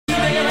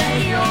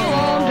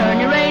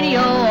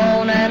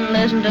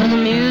listen to the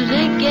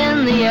music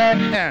in the air.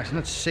 Yes,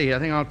 let's see. I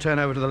think I'll turn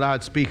over to the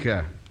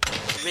loudspeaker.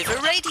 River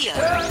Radio.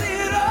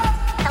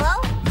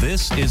 Hello?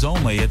 This is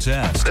only a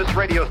test. This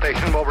radio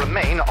station will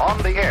remain on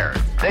the air,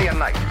 day and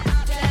night.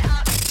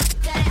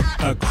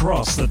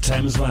 Across the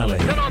Thames Valley.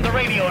 Turn on the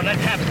radio and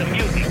let's have some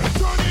music.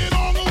 Turn it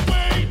all the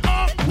way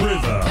up.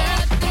 River.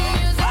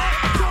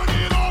 Turn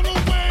it all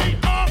the way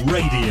up.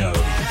 Radio.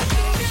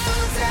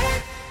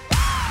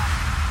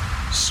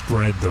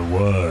 Spread the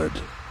word.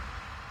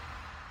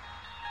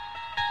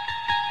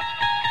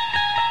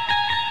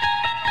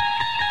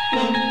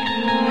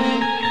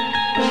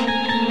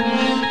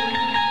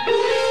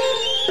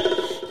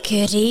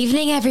 Good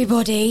evening,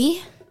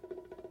 everybody.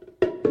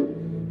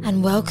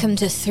 And welcome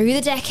to Through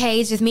the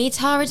Decades with me,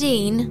 Tara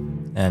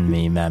Deane. And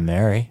me, Matt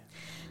Mary.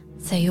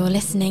 So you're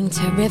listening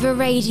to River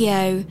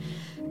Radio.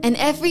 And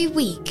every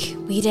week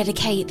we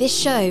dedicate this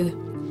show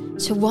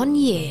to 1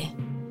 year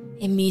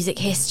in music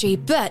history.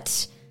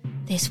 But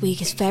this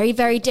week is very,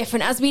 very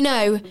different. As we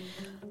know,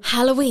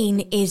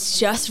 Halloween is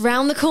just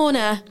round the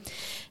corner.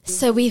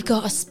 So we've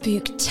got a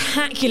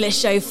spooktacular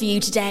show for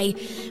you today.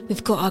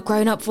 We've got our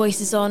grown-up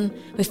voices on.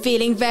 We're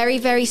feeling very,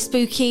 very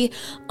spooky.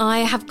 I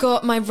have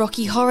got my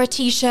Rocky Horror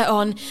t-shirt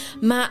on.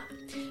 Matt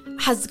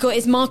has got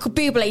his Michael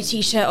Bublé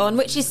t-shirt on,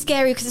 which is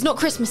scary because it's not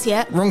Christmas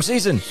yet. Wrong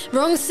season.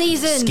 Wrong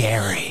season.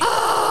 Scary.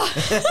 Oh!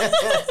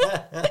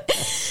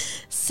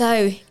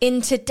 So,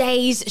 in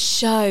today's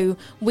show,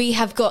 we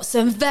have got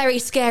some very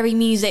scary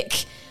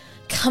music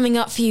coming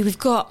up for you. We've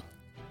got,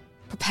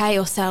 prepare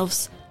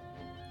yourselves,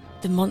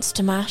 the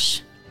Monster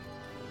Mash.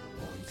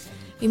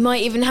 We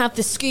might even have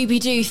the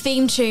Scooby-Doo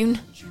theme tune.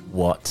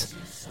 What?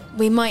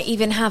 We might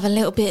even have a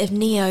little bit of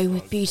Neo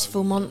with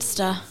Beautiful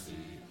Monster.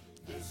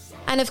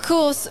 And of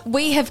course,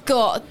 we have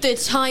got the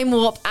Time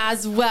Warp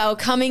as well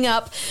coming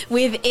up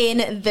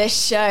within the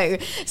show.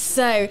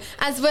 So,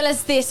 as well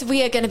as this,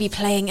 we are going to be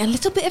playing a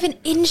little bit of an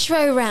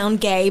intro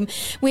round game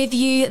with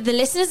you, the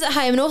listeners at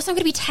home, and also I'm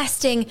going to be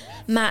testing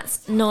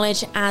Matt's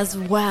knowledge as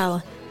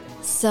well.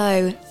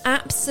 So,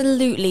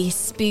 absolutely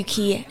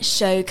spooky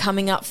show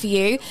coming up for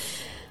you.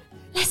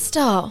 Let's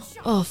start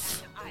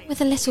off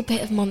with a little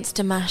bit of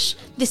Monster Mash.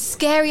 The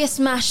scariest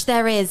mash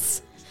there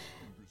is.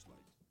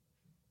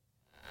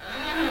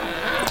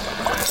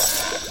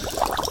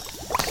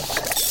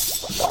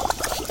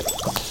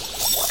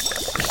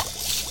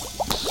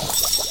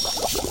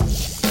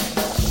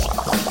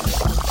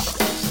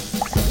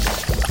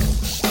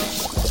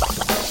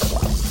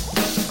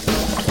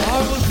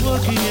 I was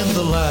working in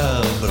the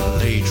lab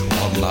late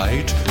one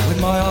night when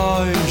my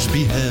eyes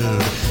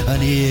beheld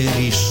an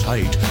eerie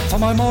sight. For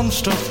my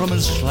monster from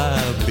his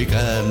slab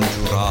began to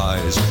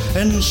rise,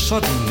 and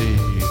suddenly,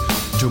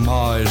 to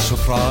my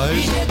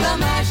surprise, He did the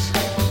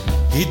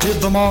mash. he did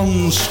the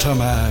monster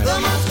mash. The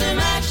monster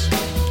mash.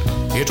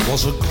 It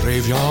was a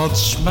graveyard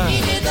smash.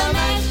 He did the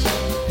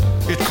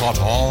mash. It caught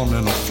on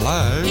in a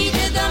flash. He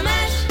did the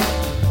mash.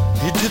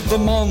 He did the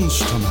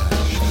monster mash.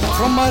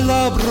 From my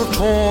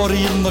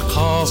laboratory in the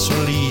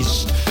castle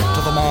east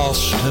to the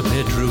master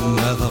bedroom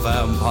where the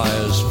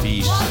vampires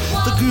feast.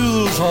 The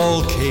ghouls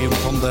all came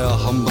from their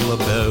humble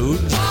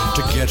abodes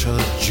to get a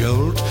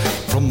jolt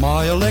from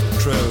my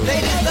electrode.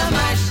 They did the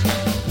mash.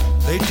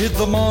 They did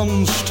the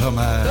monster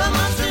mash. The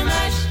monster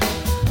mash.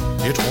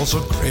 It was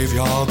a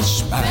graveyard They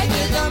smash.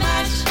 did the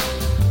mash.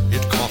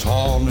 It caught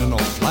on in a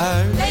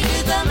flash. They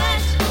did the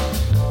mash.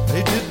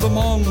 They did the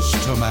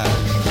monster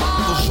mash.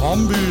 The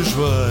zombies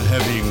were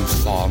having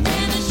fun.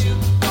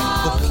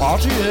 The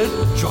party had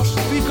just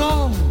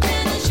begun.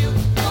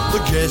 The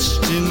guests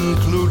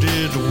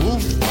included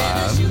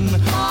Wolfman,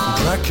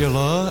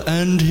 Dracula,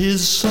 and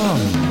his son.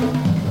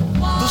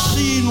 The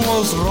scene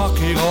was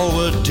rocking, all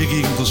were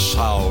digging the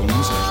sounds.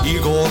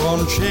 Igor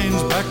on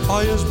chains, backed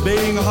by his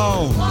baying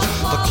hounds.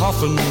 The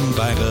coffin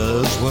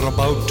bangers were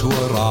about to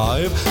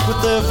arrive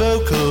with their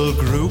vocal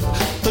group,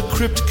 the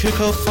Crypt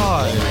Kicker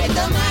Five. They played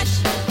the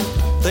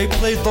mash. They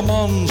played the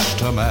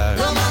monster mash.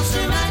 The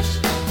monster mash.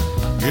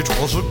 It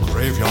was a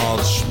graveyard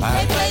They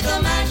smash. played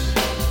the mash.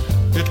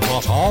 It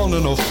caught on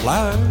in a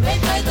flash. They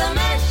played the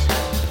mash.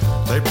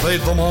 They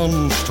played the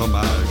monster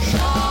mash.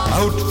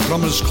 Out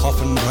from his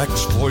coffin,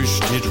 Drac's voice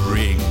did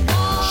ring.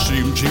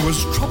 Seemed he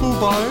was troubled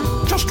by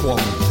just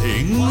one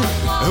thing.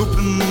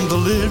 Opened the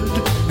lid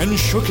and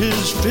shook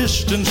his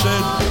fist and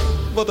said,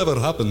 "Whatever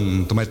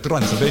happened to my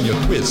Transylvania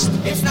twist?"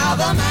 It's now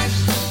the mash.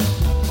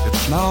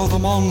 It's now the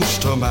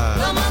monster mash.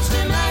 The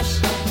monster mash.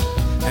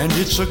 And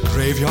it's a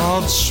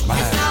graveyard It's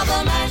smash. now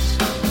the mash.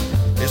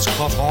 It's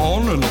caught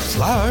on in a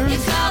flash.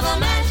 It's now the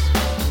mash.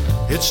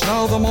 It's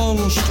now the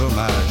monster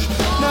mash.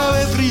 Now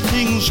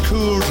everything's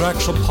cool,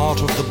 Drac's a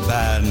part of the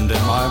band,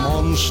 and my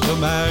monster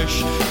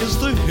mash is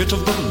the hit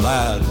of the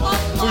land.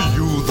 For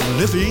you, the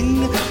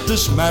living,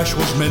 this mash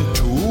was meant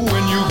to.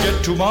 When you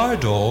get to my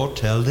door,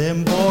 tell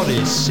them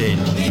Boris sent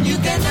you. Then you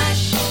can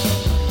mash.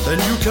 Then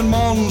you can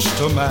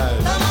monster mash.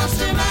 The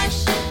monster mash.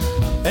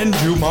 And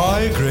do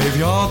my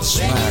graveyard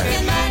Then you smash.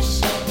 can mash.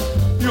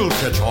 You'll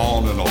catch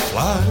on in a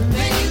flash.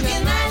 Then you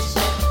can mash.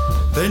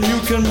 Then you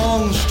can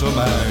monster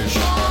mash.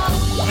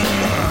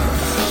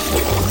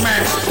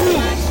 Smash!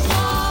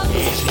 Ooh.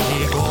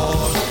 Easy go,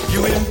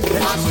 you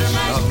impetuous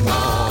young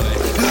boy.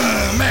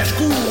 Mash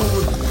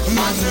good.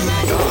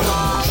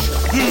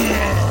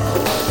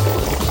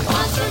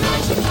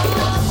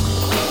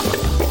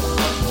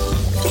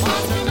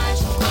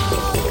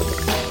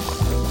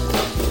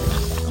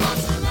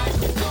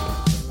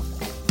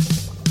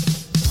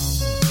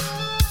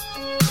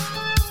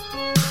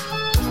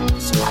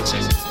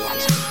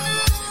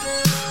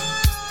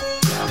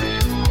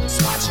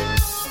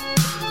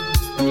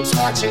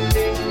 Watching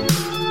me.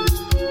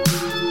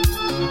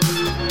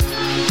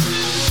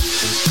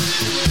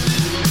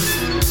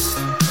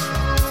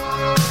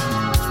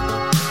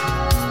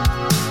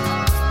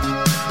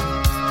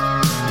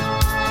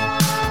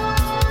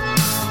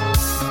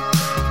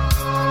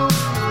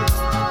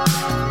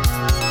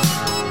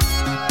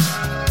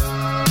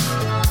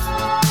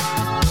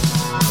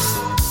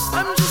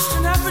 I'm just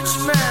an average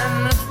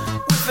man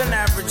with an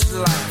average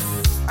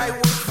life. I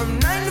work from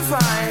 9 to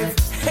 5.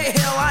 Hey,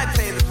 hell, I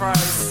pay the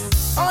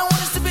price. All I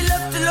want is to be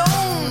left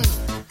alone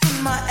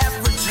in my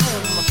average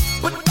home.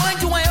 But why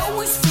do I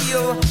always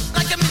feel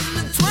like I'm in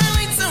the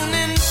twilight zone?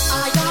 And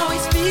I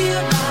always feel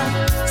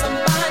like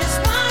somebody's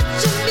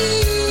watching me,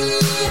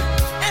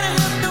 and I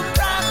have no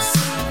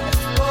privacy.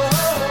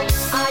 Oh,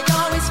 I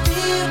always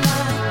feel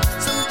like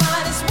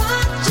somebody's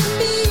watching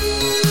me.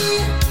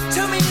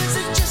 Tell me, is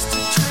it just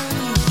a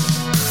dream?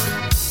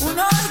 When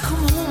I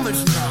come home at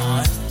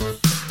night,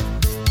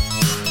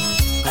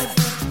 I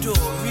bolt the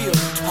door real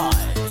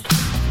tight.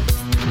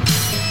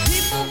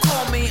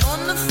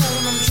 On the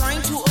phone, I'm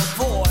trying to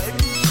avoid.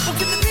 But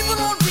can the people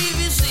on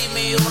TV see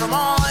me, or am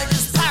I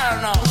just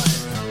paranoid?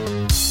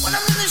 When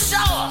I'm in the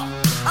shower,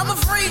 I'm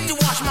afraid to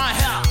wash my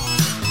hair,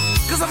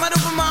 'cause I might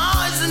open my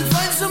eyes and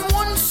find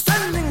someone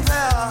standing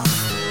there.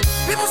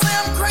 People say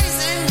I'm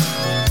crazy,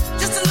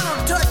 just a little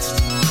touched,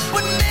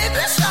 but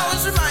maybe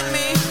showers remind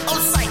me of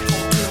psycho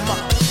too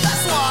much.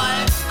 That's why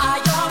I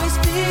always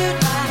feel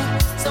like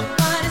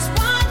somebody's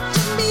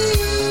watching me,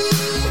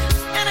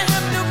 and I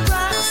have no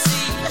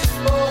privacy.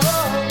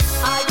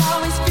 I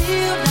always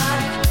feel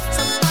like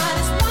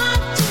somebody's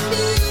watching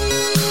me.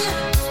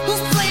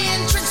 Who's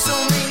playing tricks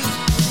on me?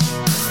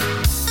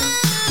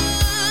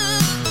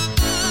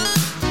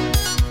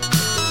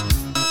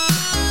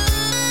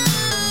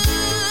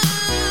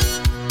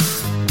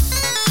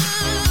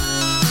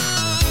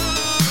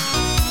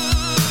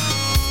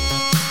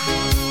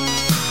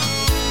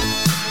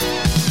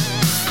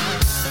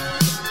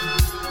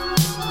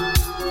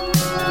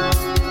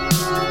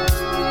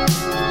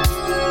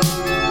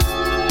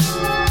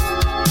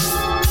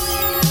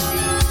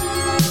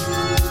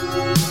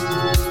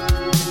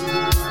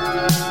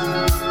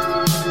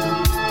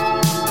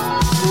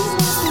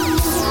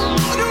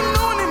 I don't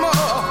know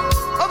anymore.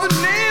 Are the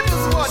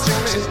neighbors watching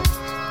me?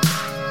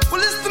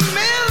 Well, it's the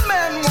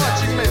mailman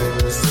watching me.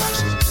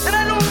 And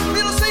I don't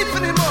feel safe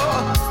anymore.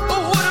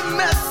 Oh, what a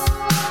mess.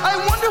 I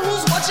wonder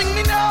who's watching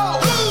me now.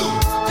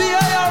 The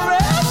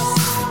IRS?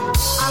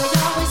 I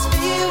always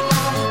feel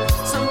like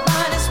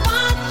somebody's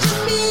watching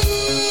me,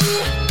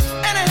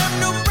 and I have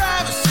no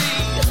privacy.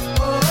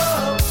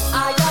 Oh,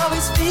 I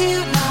always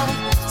feel like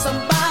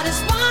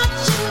somebody's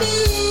watching me.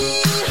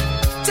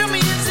 Tell me,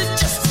 is it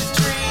just a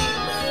dream?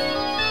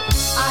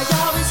 I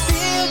always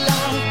feel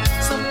like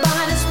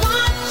somebody's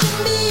watching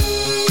me,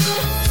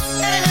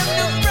 and I have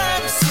no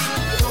privacy.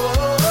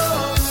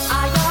 Oh,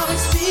 I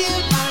always feel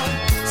like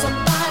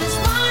somebody's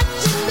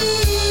watching me.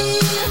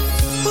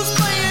 Who's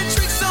playing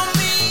tricks on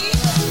me?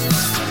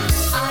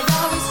 I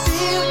always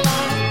feel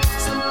like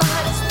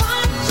somebody's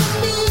watching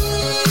me.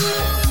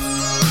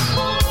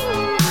 Oh,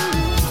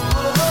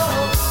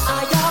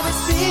 I always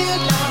feel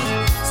like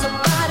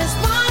somebody's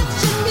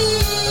watching me.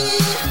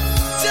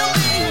 Tell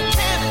me,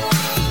 can it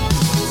be?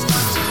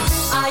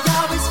 I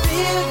always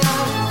feel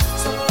like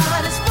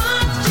somebody's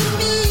watching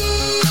me.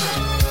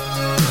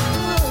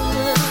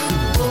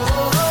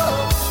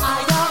 Oh, I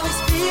always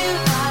feel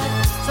like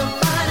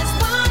somebody's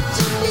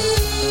watching me.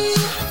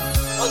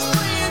 Who's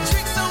playing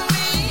tricks on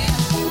me?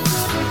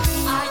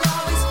 I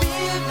always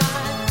feel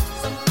like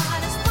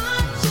somebody's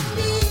watching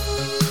me.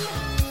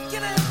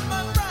 Can I have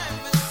my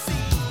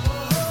privacy?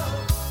 Oh,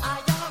 I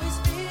always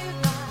feel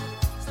like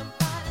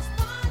somebody's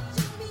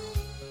watching me.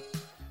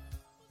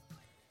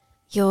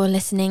 You're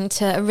listening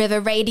to River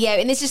Radio,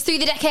 and this is Through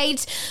the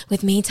Decades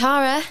with me,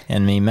 Tara.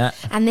 And me, Matt.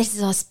 And this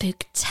is our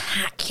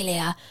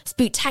spooktacular.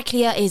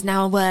 Spooktacular is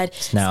now a word.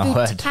 It's now a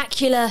word.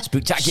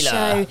 Spooktacular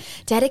show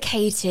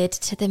dedicated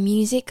to the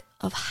music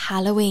of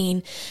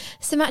Halloween.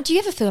 So, Matt, do you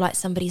ever feel like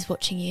somebody's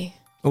watching you?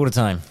 All the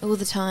time. All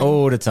the time.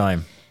 All the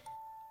time.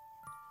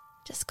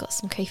 Just got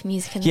some creepy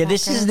music in the Yeah,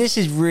 background. this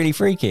is really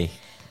freaky.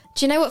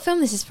 Do you know what film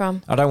this is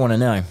from? I don't want to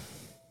know.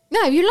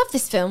 No, you love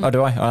this film. Oh,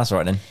 do I? Oh, that's all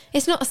right then.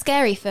 It's not a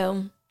scary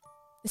film.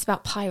 It's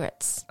about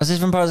pirates. Is this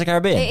from Pirates of the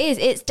Caribbean? It is.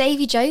 It's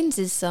Davy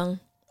Jones's song.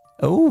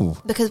 Oh.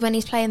 Because when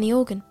he's playing the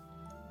organ.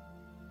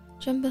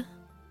 Do you remember?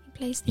 He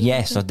plays the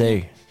Yes, organ. I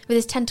do. With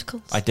his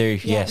tentacles. I do,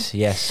 Yeah.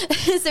 yes.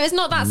 So it's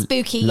not that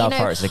spooky. Love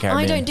Pirates of the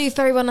Caribbean. I don't do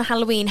very well on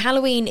Halloween.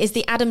 Halloween is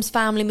the Addams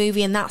Family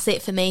movie, and that's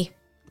it for me.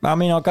 I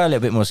mean, I'll go a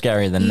little bit more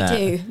scarier than that.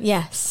 You do,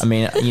 yes. I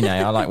mean,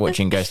 I like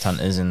watching Ghost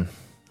Hunters and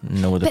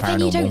all the but paranormal. then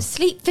you don't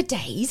sleep for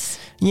days.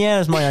 Yeah,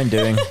 it's my own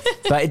doing.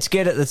 But it's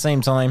good at the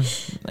same time.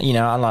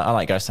 I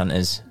like Ghost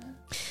Hunters.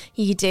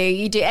 You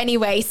do.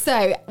 Anyway,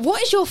 so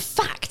what is your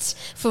fact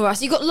for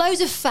us? You've got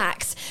loads of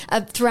facts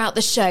throughout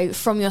the show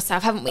from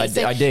yourself, haven't we?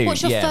 I do.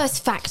 What's your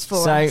first fact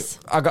for us? So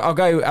I'll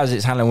go as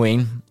it's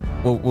Halloween.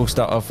 We'll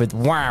start off with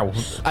wow.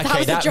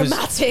 Okay, that was a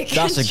dramatic.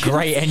 That's a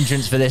great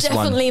entrance for this one.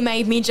 Definitely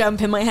made me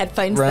jump in my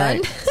headphones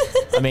right. then.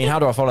 I mean, how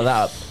do I follow that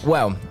up?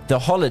 Well, the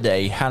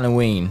holiday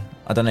Halloween.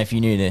 I don't know if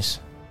you knew this.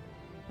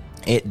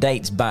 It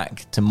dates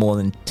back to more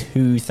than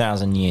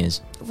 2,000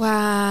 years.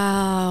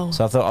 Wow.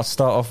 So I thought I'd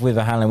start off with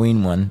a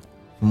Halloween one.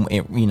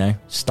 It,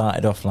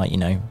 started off like,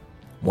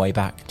 way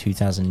back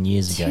 2,000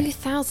 years ago.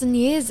 2,000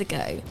 years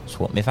ago. That's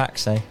what my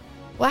facts say.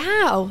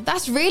 Wow.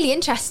 That's really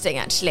interesting,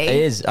 actually. It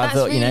is. I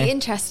thought, really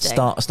interesting.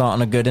 Start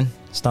on a good one.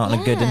 A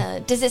good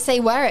one. Does it say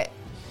where it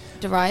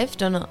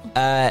derived or not?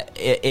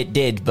 It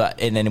did,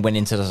 but and then it went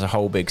into this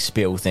whole big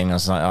spiel thing. I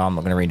was like, I'm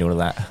not going to read all of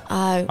that.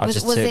 Oh, I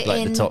just took it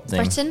like in the top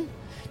thing. Britain?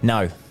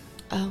 No.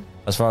 Oh.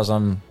 As far as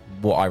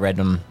what I read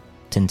on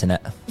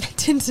Tinternet.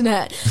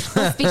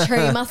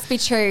 Must be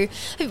true.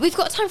 We've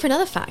got time for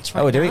another fact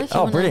right now. Do we?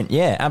 Oh, brilliant.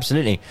 Yeah,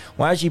 absolutely.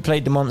 Well, as you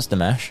played the Monster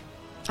Mash.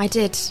 I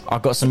did.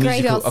 I've got some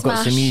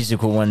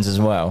musical ones as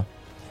well.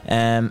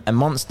 And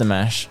Monster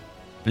Mash,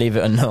 believe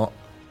it or not,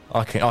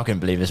 I couldn't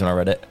believe this when I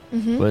read it,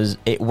 was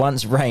it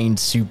once reigned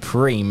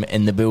supreme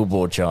in the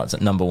Billboard charts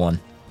at number 1.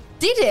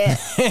 Did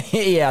it?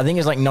 Yeah, I think it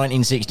was like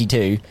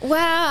 1962.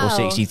 Wow. Or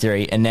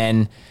 63. And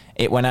then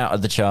it went out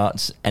of the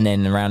charts, and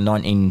then around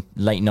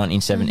late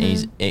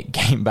 1970s, it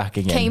came back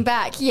again. Came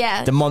back,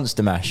 yeah. The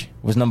Monster Mash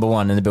was number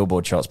 1 in the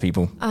Billboard charts,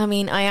 people. I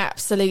mean, I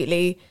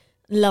absolutely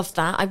love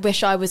that. I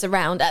wish I was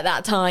around at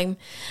that time.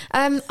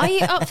 Are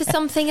you up for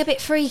something a bit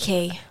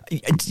freaky?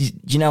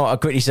 You know what? I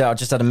quickly said I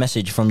just had a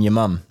message from your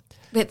mum.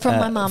 From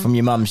my mum. From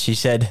your mum. She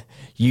said,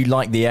 you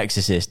like The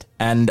Exorcist.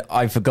 And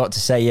I forgot to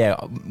say,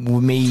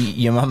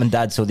 your mum and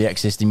dad saw The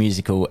Exorcist the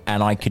musical,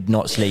 and I could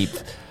not sleep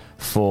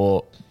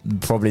for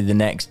probably the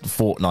next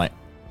fortnight.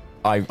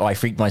 I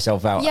freaked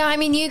myself out. Yeah, I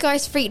mean, you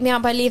guys freaked me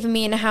out by leaving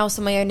me in a house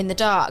on my own in the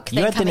dark.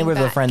 You had dinner with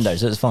a friend, though,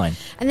 so it's fine.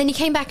 And then you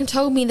came back and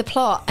told me the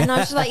plot, and I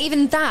was just like,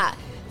 even that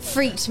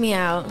freaked me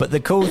out. But the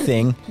cool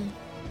thing,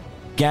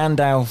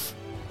 Gandalf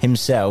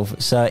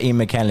himself, Sir Ian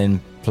McKellen,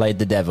 played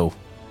the devil.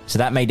 So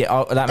that made it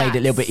a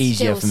little bit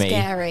easier for me.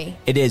 Scary.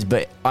 It is,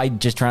 but I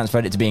just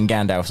transferred it to being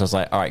Gandalf, so I was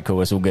like, all right,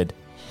 cool, it's all good.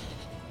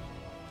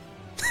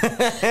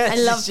 I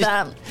love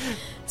that.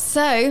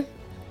 So,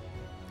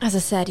 as I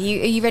said, are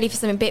you ready for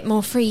something a bit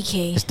more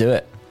freaky? Let's do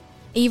it.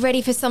 Are you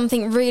ready for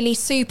something really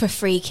super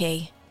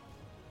freaky?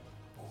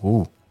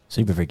 Ooh,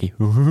 super freaky.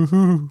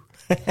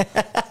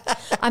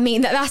 I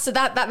mean,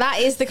 that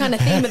is the kind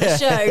of theme of the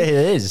show. It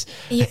is.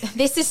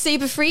 This is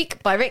Super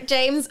Freak by Rick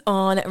James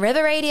on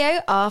River Radio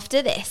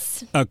after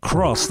this.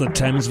 Across the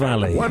Thames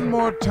Valley. One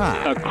more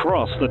time.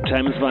 Across the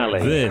Thames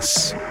Valley.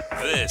 This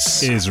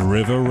is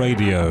River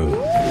Radio.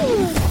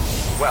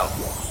 Well,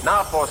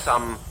 now for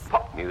some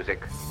pop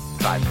music.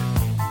 Try this.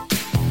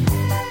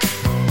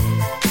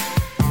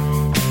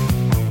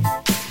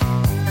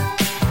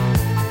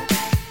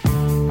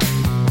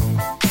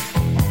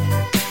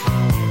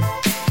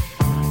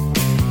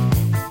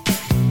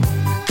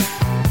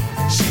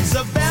 She's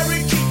a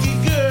very kinky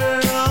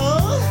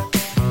girl,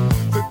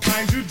 the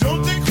kind you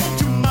don't take home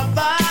to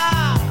mother.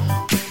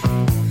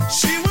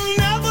 She will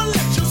never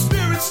let your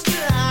spirits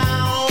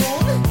down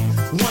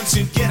once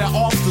you get her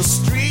off the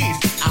street.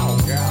 Oh,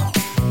 girl.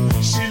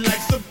 She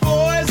likes the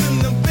boys in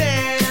the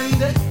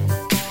band.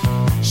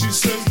 She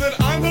says that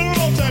I'm her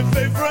all-time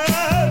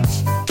favorite.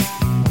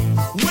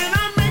 When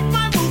I make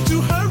my move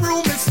to her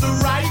room, it's the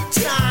right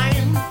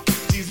time.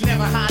 She's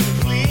never hard to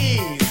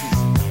please.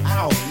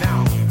 Oh,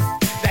 no.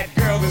 That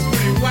girl is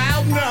pretty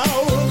wild now.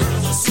 The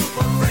girl's a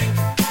super freak.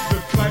 The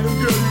kind of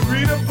girl you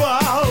read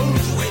about.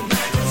 In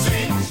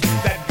magazines.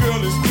 That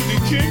girl is pretty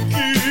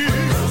kinky. The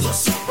girl's a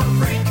super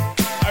freak.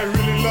 I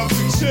really love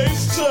to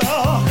taste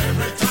her.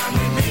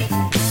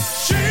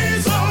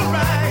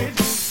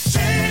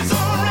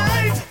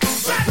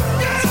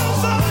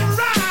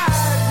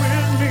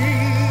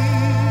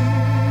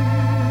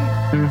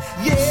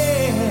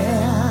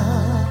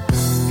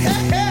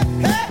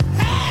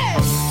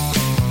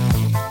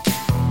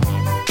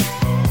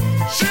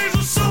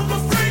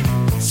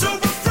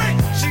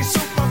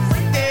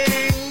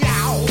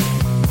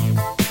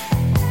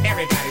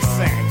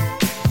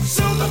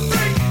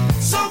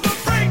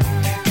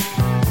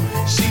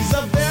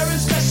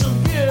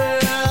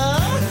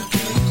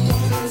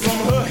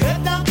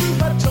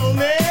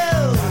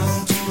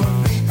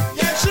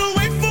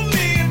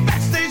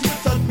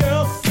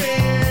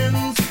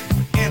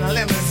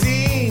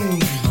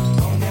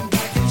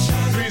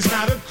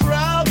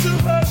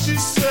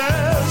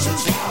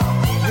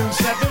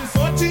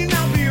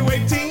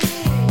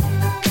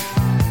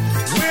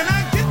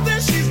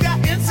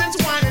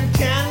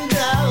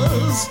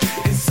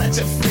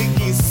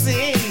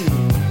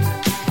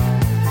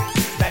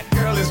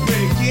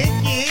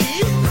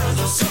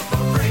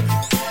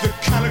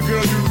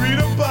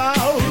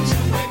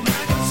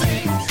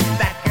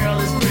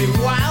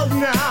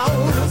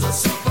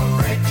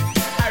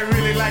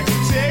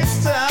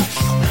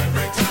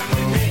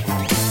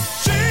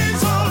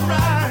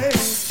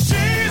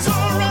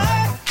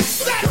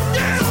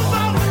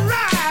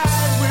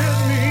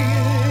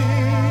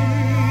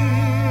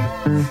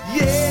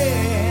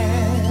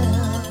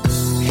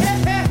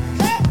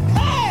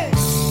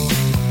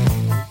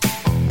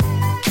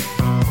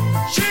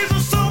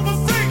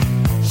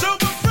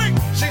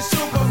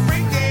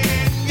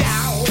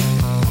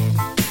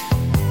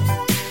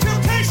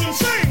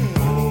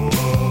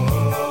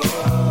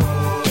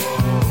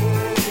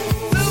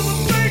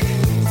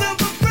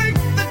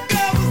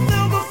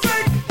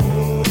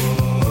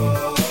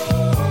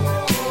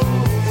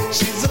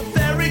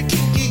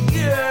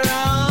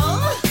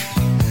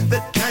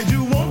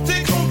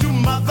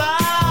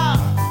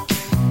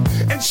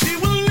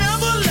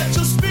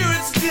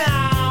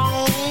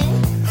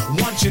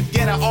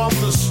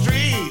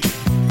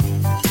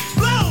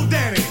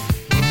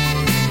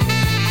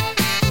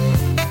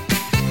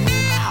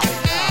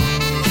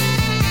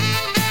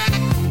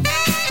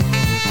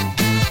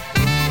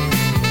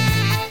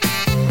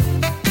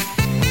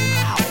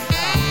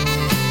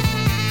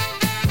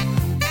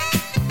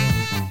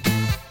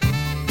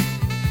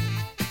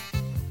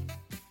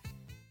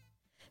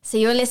 So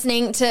you're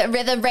listening to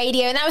Rhythm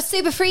Radio, and that was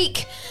Super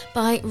Freak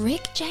by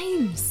Rick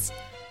James.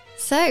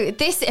 So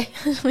this...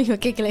 what you're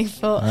giggling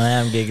for? I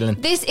am giggling.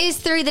 This is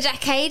Through the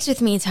Decades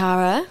with me,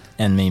 Tara.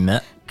 And me,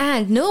 Matt.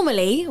 And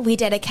normally we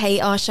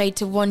dedicate our show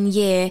to 1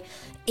 year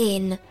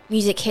in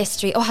music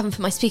history. Oh, I haven't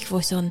put my speaker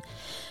voice on.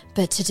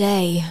 But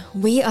today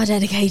we are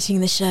dedicating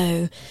the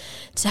show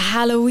to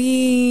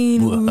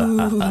Halloween.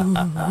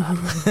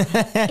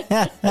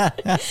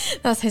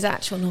 That's his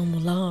actual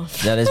normal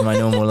laugh. That is my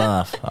normal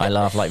laugh. I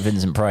laugh like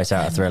Vincent Price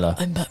out of Thriller.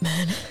 I'm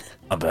Batman.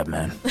 I'm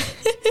Batman.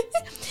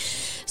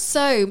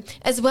 So,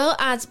 as well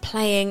as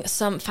playing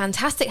some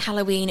fantastic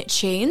Halloween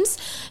tunes,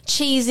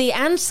 cheesy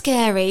and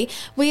scary,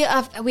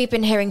 we've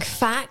been hearing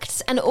facts,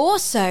 and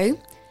also,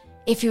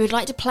 if you would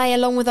like to play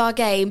along with our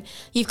game,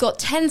 you've got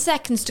 10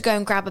 seconds to go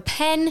and grab a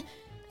pen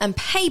and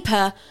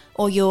paper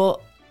or your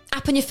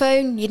app on your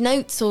phone, your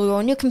notes, or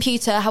on your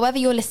computer, however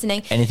you're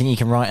listening. Anything you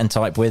can write and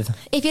type with.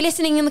 If you're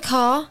listening in the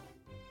car,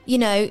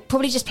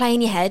 probably just play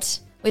in your head.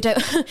 We don't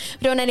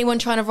want anyone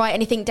trying to write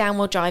anything down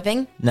while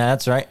driving. No,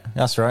 that's right.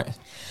 That's right.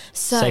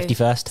 So, safety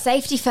first.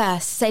 Safety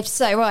first.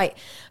 So, right.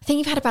 I think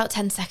you've had about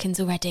 10 seconds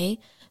already.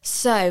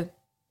 So,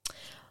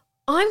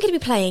 I'm going to be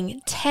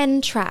playing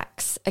 10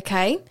 tracks,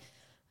 okay?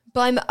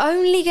 But I'm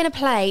only going to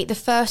play the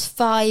first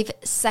 5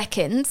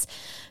 seconds.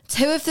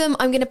 2 of them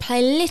I'm going to play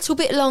a little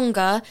bit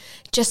longer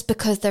just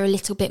because they're a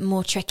little bit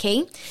more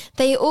tricky.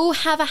 They all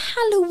have a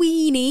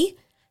Halloween-y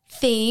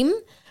theme.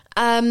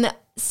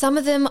 Some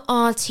of them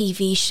are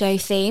TV show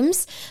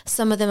themes.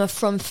 Some of them are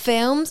from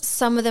films.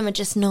 Some of them are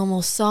just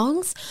normal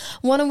songs.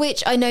 One of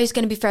which I know is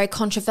going to be very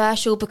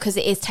controversial because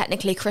it is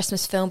technically a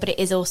Christmas film, but it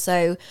is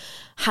also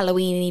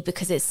Halloween-y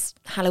because it's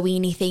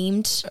Halloween-y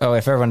themed. Oh,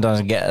 if everyone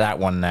doesn't get that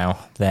one now,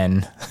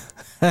 then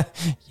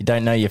you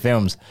don't know your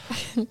films.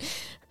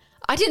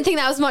 I didn't think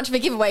that was much of a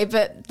giveaway,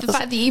 but the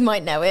fact that you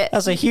might know it.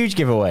 That's a huge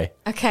giveaway.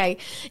 Okay.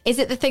 Is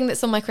it the thing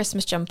that's on my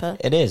Christmas jumper?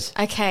 It is.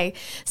 Okay.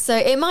 So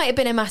it might have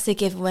been a massive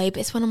giveaway,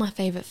 but it's one of my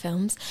favourite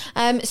films.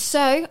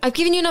 So I've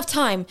given you enough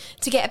time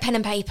to get a pen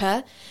and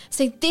paper.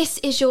 So this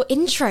is your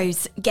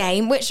intros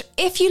game, which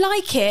if you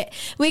like it,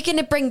 we're going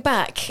to bring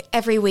back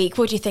every week.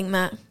 What do you think,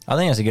 Matt? I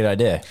think that's a good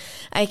idea.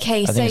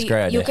 Okay. I think it's a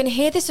great idea. You're going to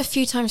hear this a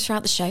few times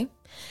throughout the show.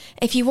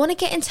 If you want to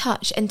get in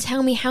touch and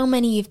tell me how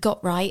many you've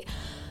got right,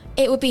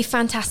 it would be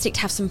fantastic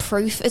to have some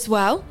proof as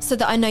well, so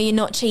that I know you're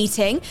not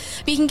cheating.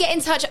 But you can get in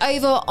touch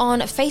over on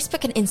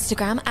Facebook and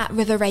Instagram at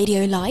River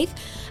Radio Live.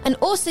 And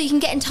also you can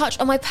get in touch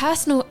on my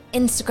personal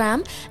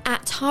Instagram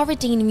at Tara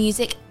Deane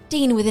Music,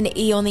 Deane with an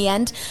E on the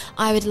end.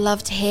 I would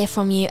love to hear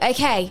from you.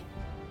 Okay,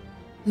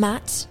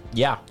 Matt?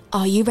 Yeah.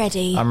 Are you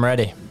ready? I'm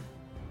ready.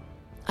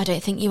 I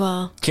don't think you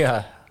are.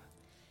 Yeah.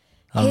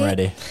 I'm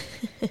ready.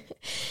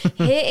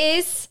 Here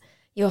is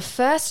your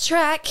first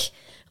track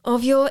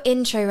of your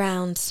intro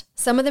round.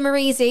 Some of them are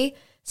easy,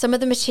 some of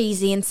them are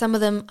cheesy, and some of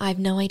them I have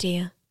no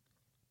idea.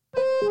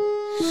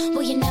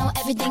 Well,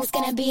 everything's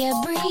gonna be a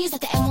breeze.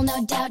 At the end will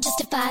no doubt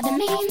justify the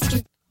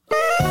means.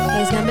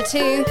 Here's number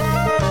 2.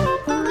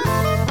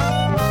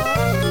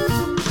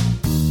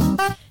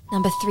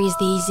 Number 3 is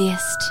the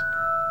easiest.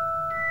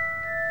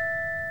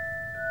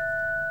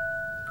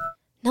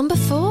 Number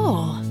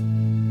 4.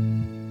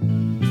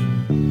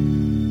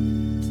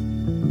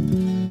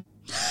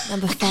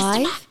 Number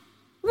 5.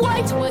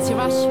 Wait, where's your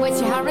rush? Where's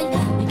your hurry?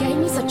 You gave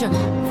me such a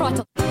fright.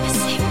 Number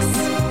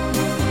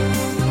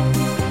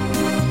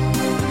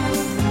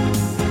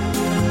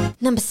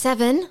 6. Number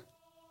 7.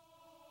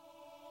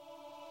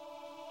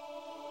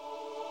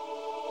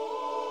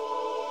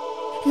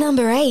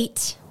 Number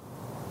 8.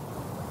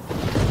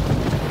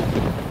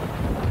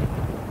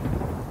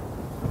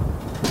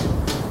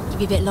 Give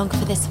you a bit longer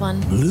for this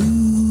one.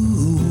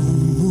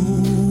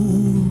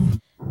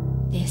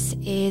 This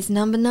is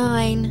number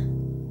 9.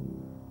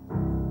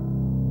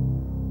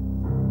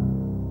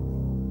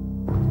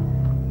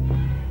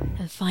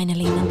 And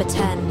finally, number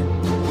 10.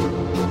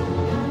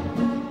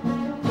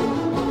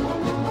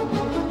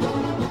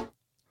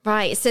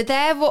 Right, so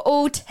there were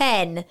all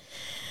 10.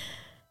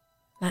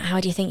 Matt, how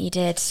do you think you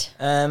did?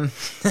 I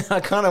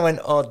kind of went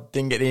odd,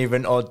 didn't get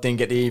even, odd, didn't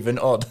get even,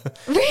 odd.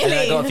 Really? And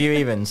then I got a few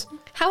evens.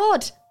 How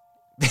odd?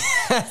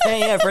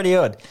 Yeah, pretty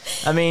odd.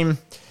 I mean,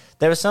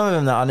 there were some of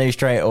them that I knew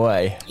straight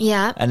away.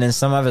 Yeah. And then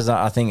some others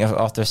that I think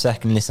after a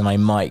second listen I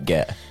might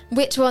get.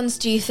 Which ones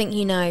do you think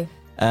you know?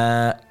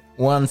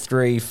 1,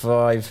 3,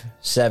 5,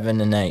 7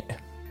 and 8.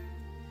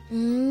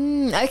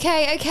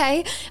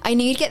 Okay. I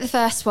knew you'd get the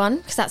first one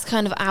because that's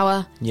kind of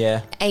our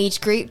age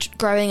group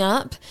growing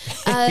up.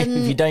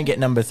 If you don't get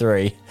number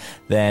 3,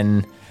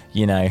 then,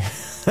 you know.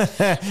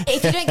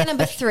 If you don't get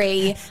number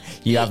 3...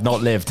 You have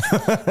not lived.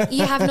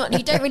 You have not.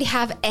 You don't really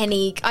have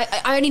any...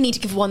 I only need to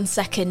give 1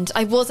 second.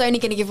 I was only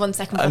going to give 1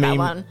 second for that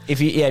one.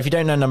 If you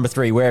don't know number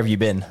 3, where have you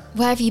been?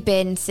 Where have you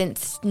been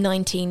since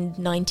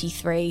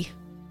 1993?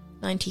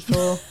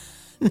 94?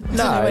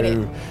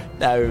 No.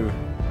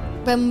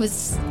 When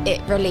was it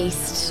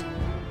released?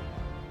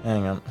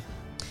 Hang on.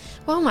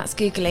 While Matt's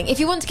Googling, if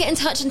you want to get in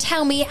touch and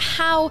tell me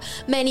how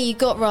many you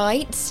got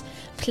right,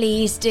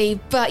 please do.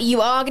 But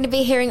you are going to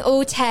be hearing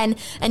all 10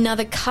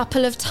 another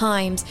couple of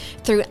times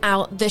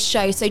throughout the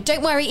show. So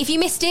don't worry, if you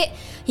missed it,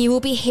 you will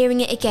be hearing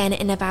it again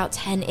in about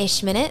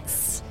 10-ish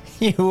minutes.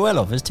 You were well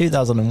off. It's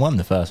 2001,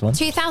 the first one.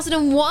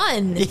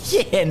 2001?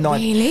 Yeah,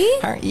 Really?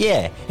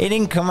 Yeah, it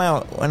didn't come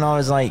out when I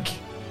was like...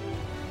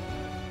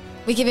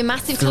 We give him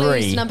massive 3.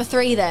 clues to number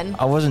 3 then.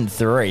 I wasn't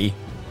 3.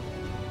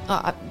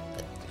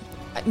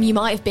 You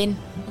might have been.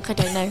 I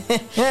don't know.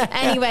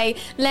 Anyway,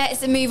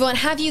 let's move on.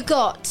 Have you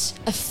got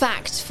a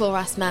fact for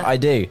us, Matt? I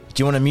do. Do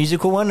you want a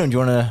musical one or do you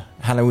want a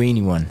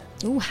Halloweeny one?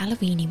 Oh,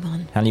 Halloweeny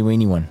one.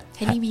 Halloweeny one.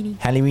 Halloweeny.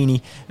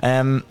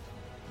 Halloweeny.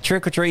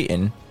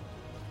 Trick-or-treating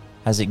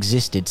has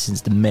existed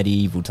since the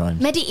medieval times.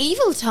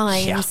 Medieval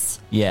times?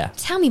 Yeah.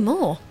 Tell me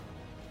more.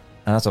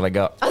 And that's what I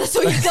got. Oh, that's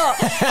what you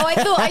got.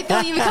 I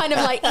thought you were kind of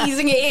like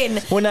easing it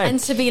in. Well, no. And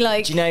to be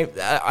like... Do you know,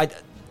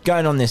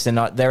 going on this, then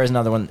there is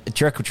another one.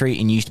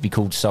 Trick-or-treating used to be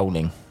called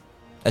souling,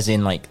 as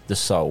in like the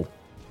soul.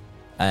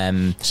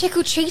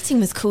 Trick-or-treating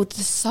was called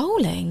the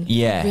souling?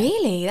 Yeah.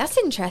 Really? That's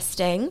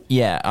interesting.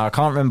 Yeah, I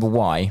can't remember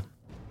why,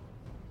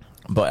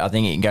 but I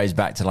think it goes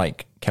back to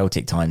like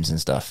Celtic times and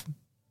stuff.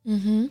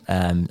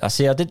 Mm-hmm.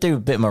 I did do a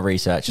bit of my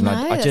research, and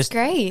that's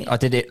great. I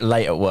did it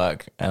late at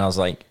work, and I was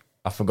like,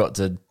 I forgot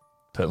to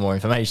put more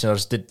information. I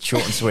just did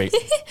short and sweet.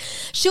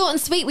 Short and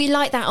sweet, we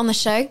like that on the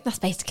show. That's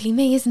basically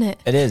me, isn't it?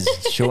 It is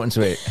short and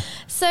sweet.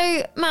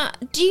 So,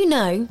 Matt, do you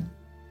know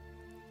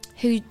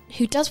who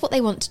does what they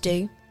want to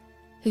do,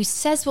 who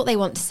says what they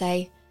want to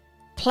say,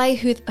 play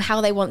how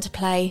they want to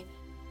play,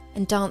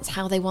 and dance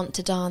how they want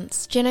to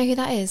dance? Do you know who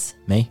that is?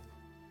 Me?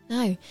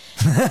 No.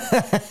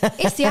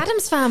 It's the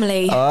Addams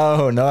Family.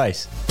 Oh,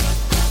 nice.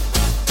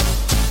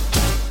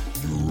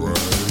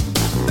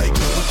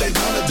 They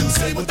wanna do,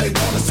 say what they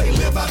wanna say,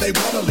 live how they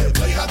wanna live,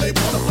 play how they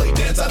wanna play,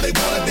 dance how they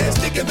wanna dance,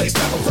 stick and they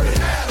stop a friend.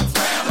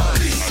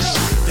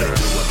 They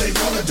do what they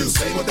wanna do,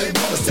 say what they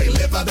wanna say,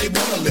 live how they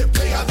wanna live,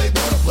 play how they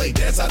wanna play,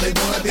 dance how they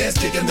wanna dance,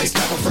 stick and they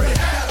stop a friend.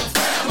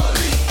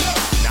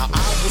 Now I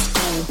was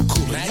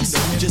cool, and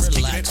just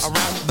kicking it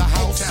around the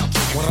house.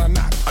 When I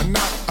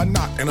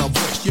knock, and a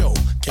voice, yo,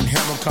 can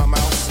heaven come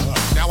out?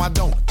 Now I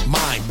don't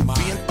mind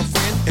being a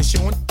friend and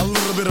showing a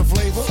little bit of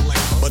flavor.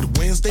 But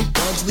Wednesday,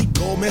 Bunsley,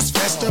 Gomez,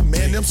 Festa,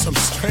 man, them some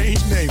strange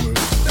neighbors.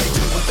 They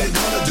do what they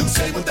wanna do,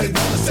 say what they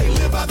wanna say,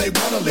 live how they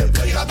wanna live,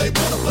 play how they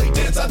wanna play,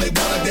 dance how they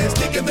wanna dance,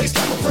 stick and they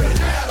stop a friend.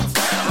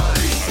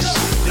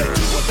 They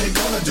do what they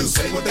wanna do,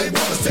 say what they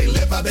wanna say,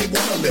 live how they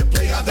wanna live,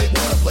 play how they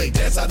wanna play,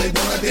 dance how they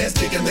wanna dance,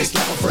 stick and they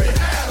slap a friend.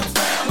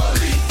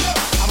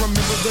 I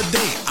remember the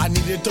day I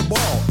needed to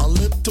ball a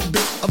little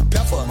bit of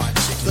pepper.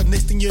 The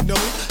next thing you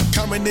know,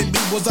 coming in me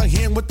was a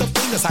hand with the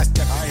fingers I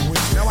stepped.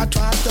 Now I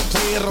tried to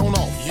play it on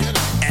off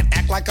and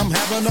act like I'm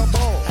having a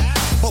ball.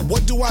 But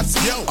what do I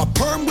see? A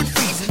perm with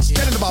feet,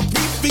 standing about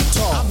 3 feet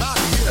tall.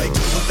 They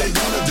do what they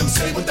wanna do,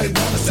 say what they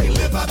wanna say,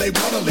 live how they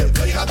wanna live,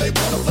 play how they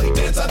wanna play,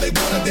 dance how they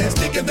wanna dance,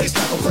 stick and they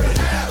stop a friend.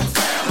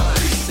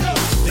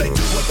 They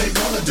do what they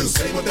wanna do,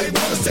 say what they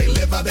wanna say,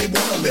 live how they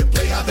wanna live,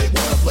 play how they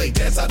wanna play,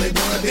 dance how they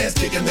wanna dance,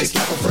 stick and they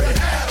stop a friend.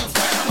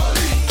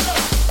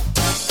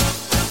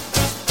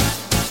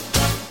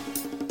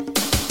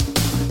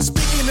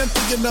 Speaking and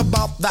thinking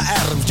about the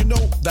Addams, you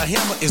know the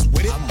hammer is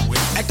with it.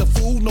 Act a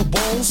fool, no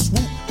bones,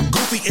 swoop,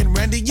 Goofy and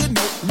Randy, you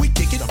know we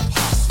kick it.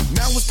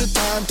 Now it's the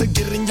time to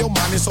get it in your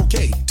mind. It's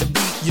okay to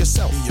be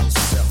yourself.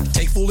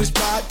 Take foolish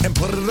pride and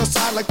put it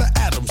aside like the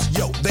Addams.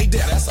 Yo, they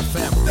did. That's a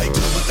family. They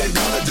do what they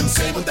wanna do,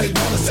 say what they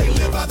wanna say,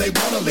 live how they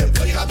wanna live,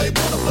 play how they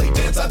wanna play,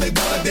 dance how they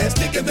wanna dance,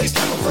 stick and they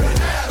stop a friend.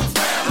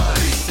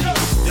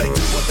 They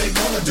do what they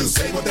wanna do,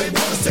 say what they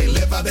wanna say,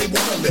 live how they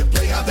wanna live,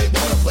 play how they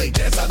wanna play,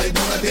 dance how they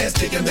wanna dance,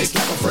 stick and they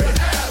slap a friend.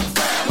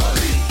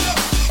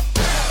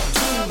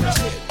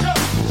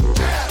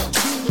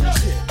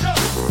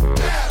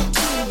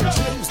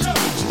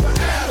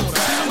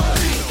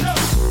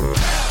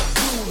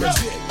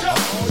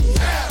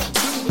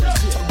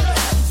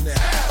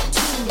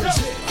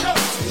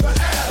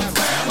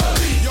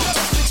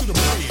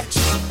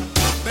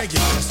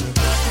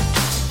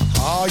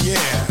 Oh yeah,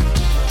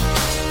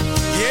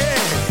 yeah.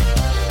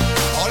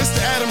 Oh, this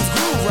the Addams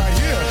groove right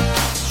here.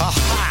 Ha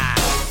ha.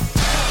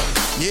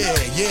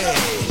 Yeah.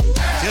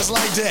 Just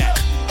like that.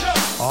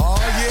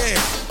 Oh yeah.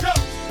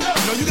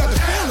 You know you got to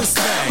feel this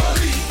thing.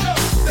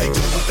 They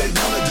do what they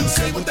wanna do,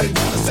 say what they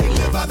wanna say,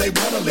 live how they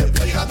wanna live,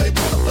 play how they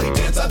wanna play,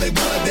 dance how they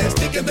wanna dance,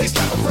 stick and they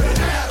stop a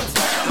friend.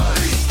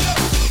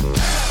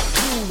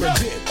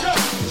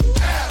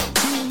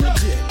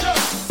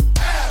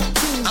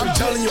 I'm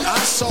telling you, I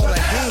saw the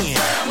hand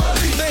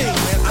thing,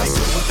 man. I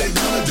see what they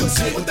wanna do,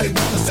 say what they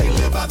wanna say,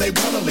 live how they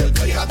wanna live,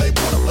 play how they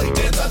wanna play,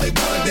 dance how they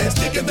wanna dance,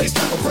 stick and they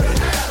stop a friend.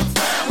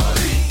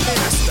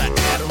 That's the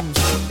Addams.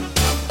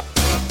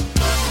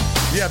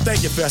 Yeah,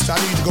 thank you, Festa. I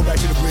need to go back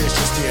to the bridge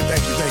just then.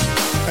 Thank you.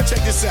 Now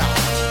check this out.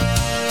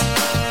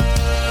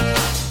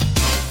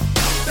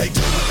 They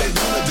do what they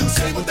wanna do,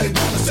 say what they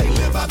wanna say,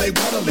 live how they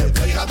wanna live,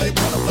 play how they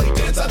wanna play,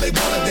 dance how they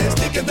wanna dance,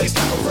 stick and they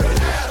stop a friend.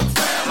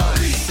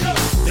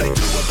 They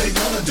do what they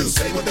wanna wanna do,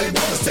 say what they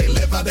wanna say,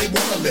 live how they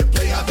wanna live,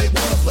 play how they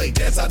wanna play,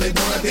 dance how they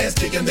wanna dance,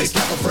 kick and they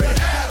slap a friend.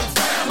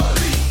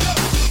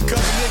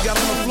 Cousin Nick got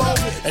on the floor,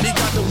 and he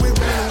got the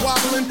wiggling and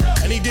wobbling,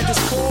 and he did this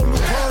cool new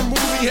perm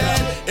move he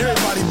had.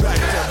 Everybody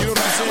backed up, you know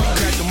what I'm saying? He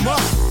backed them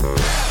up.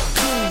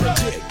 Too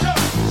legit.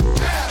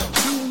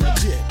 Too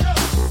legit.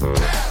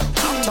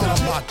 I'm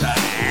talking about the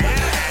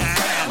Adams.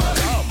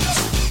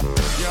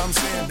 You know what I'm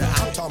saying?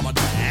 I'm talking about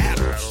the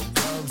Adams. You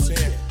know what I'm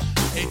saying?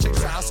 Hey, check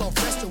this out. I saw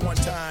Fester one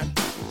time.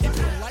 He put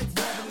a light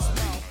bulb in his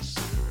mouth,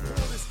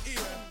 put his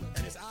ear,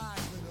 and his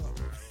eyes lit up.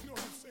 You know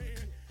what I'm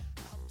saying?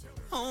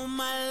 All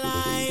my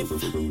life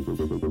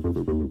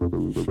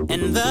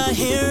and the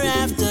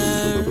hereafter,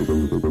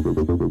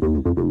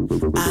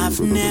 I've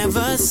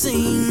never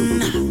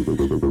seen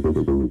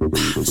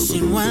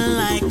one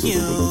like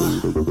you.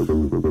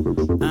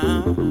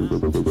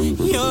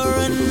 You're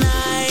a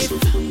knife,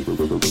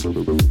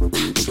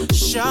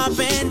 sharp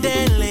and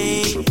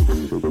deadly,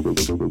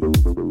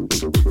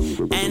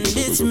 and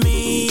it's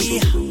me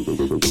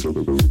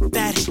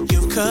that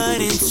you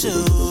cut into.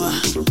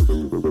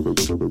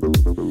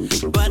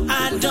 But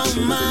I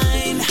don't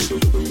mind.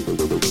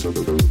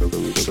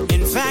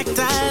 In fact,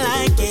 I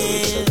like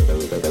it.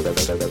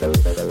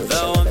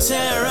 Though I'm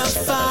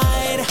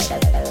terrified,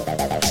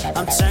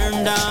 I'm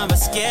turned on but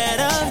scared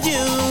of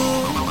you.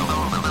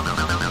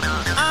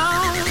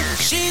 Oh,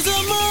 she's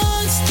a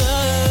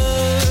monster,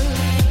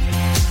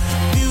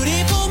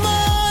 beautiful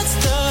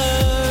monster,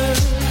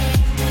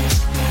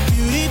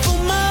 beautiful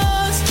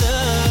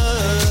monster.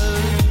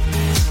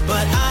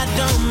 But I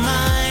don't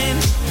mind.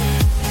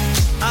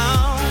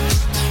 Oh.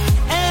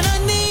 And I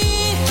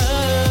need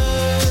her.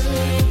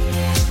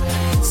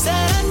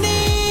 Said I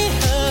need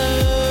her.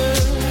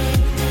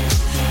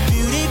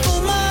 Beautiful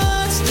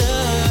monster.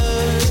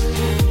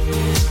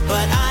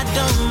 But I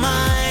don't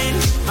mind.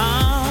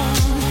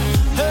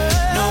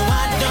 No,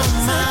 I don't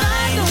mind.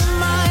 I don't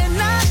mind.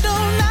 I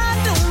don't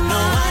no,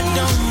 I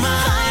don't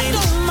mind. I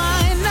don't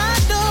mind. I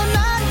don't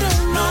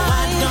no,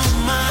 I don't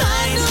mind.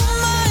 I don't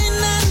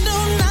mind.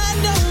 I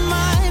don't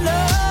mind.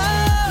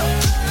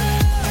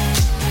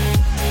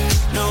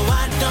 No,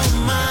 I don't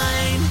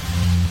mind.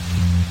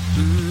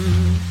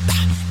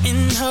 In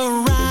her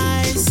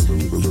eyes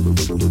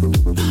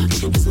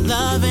is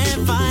love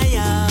and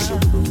fire,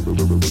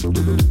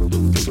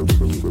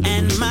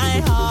 and my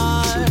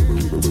heart,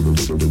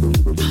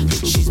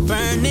 she's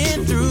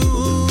burning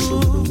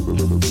through.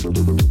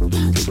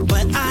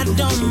 But I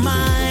don't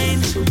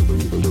mind.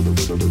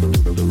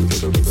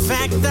 In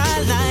fact,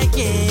 I like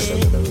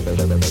it.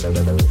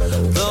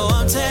 Though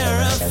I'm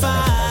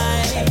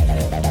terrified,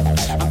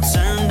 I'm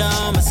turned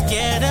on but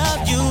scared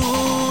of you.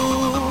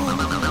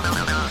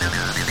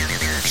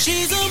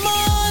 She's a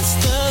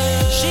monster.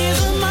 She's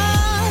a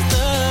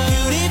monster.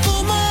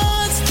 Beautiful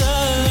monster.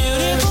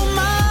 Beautiful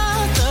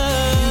monster.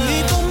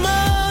 Beautiful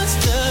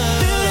monster.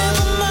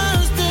 Beautiful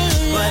monster.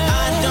 But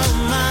I don't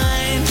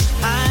mind.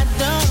 I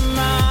don't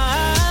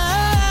mind.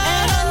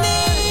 And I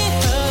need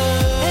her.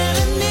 And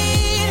I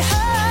need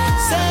her.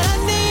 Said I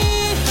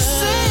need her.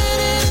 Said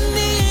I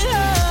need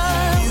her.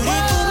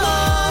 Beautiful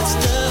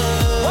monster.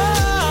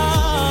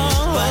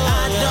 But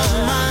I don't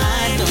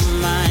mind. Don't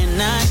mind.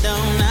 I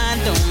don't.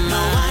 No,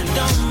 I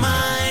don't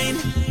mind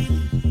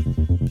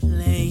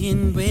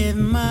playing with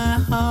my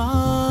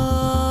heart.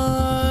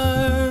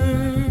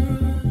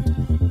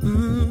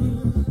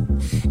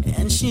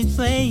 And she's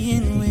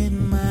playing with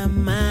my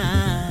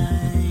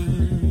mind.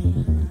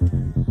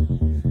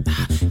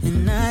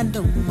 And I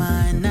don't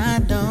mind. I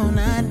don't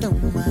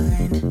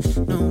mind.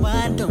 No,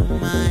 I don't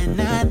mind.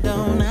 I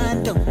don't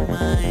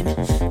mind.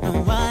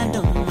 No, I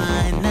don't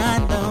mind. I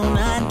don't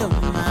mind.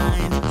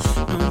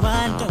 No,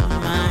 I don't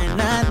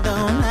mind.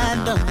 I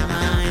don't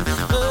mind.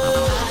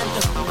 Oh, I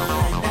don't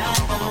mind.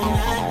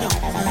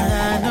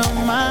 I don't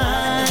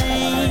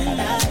mind.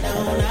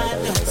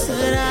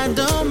 Said I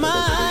don't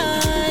mind.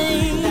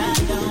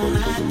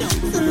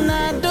 And I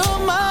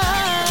don't mind.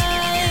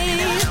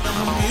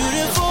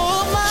 Beautiful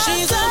monster.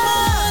 She's a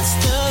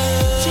monster.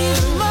 She's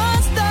a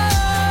monster.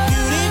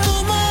 Beautiful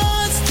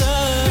monster.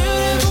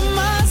 Beautiful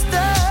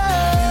monster.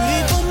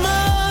 Beautiful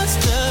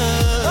monster.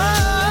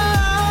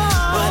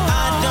 But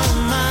I don't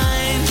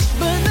mind.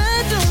 But I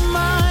don't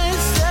mind.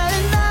 Said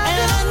and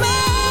I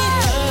need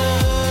her.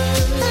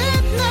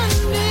 And I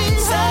need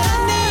her. Said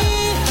I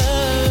need her.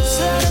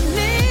 Said I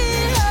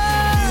need her.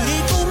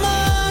 Beautiful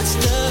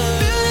monster.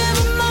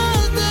 Beautiful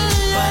monster.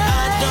 But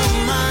I don't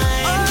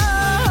mind.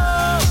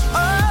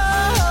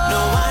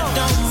 No, I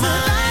don't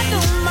mind. I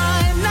don't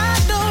mind. I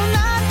don't.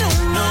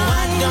 No,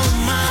 I don't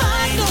mind.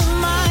 I don't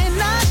mind.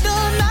 I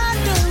don't.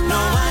 No,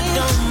 I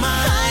don't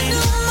mind. I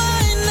don't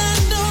mind.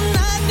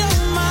 I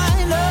don't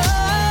mind.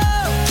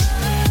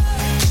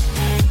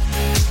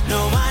 No,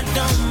 I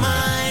don't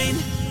mind.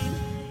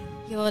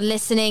 You're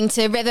listening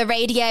to River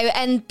Radio,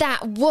 and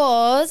that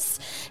was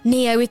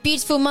Neo with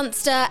Beautiful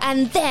Monster,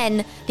 and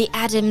then The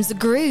Adams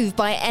Groove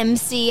by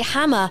MC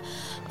Hammer.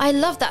 I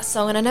love that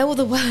song, and I know all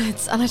the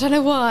words, and I don't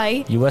know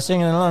why. You were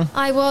singing along.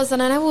 I was,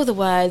 and I know all the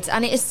words,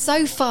 and it is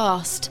so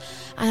fast.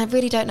 And I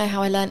really don't know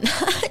how I learned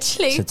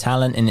actually. It's a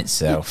talent in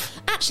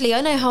itself. Actually,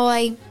 I know how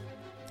I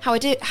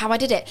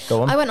did it.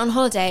 Go on. I went on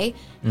holiday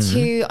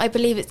to, I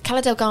believe it's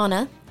Cala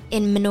Delgada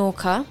in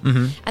Menorca,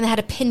 and they had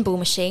a pinball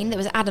machine. There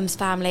was Adam's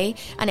Family,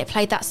 and it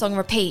played that song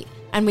repeat.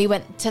 And we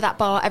went to that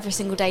bar every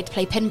single day to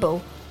play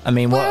pinball. I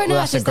mean, Where on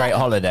that's earth a great is that?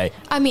 holiday.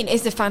 I mean,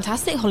 it's a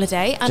fantastic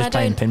holiday, and Just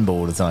playing pinball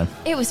all the time.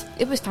 It was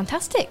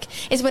fantastic.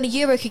 It's when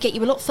 €1 could get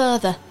you a lot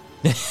further.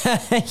 yeah,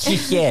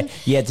 today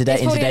It's in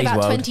probably today's about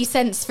world. 20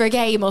 cents for a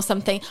game or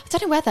something. I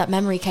don't know where that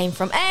memory came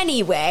from.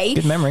 Anyway.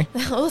 Good memory.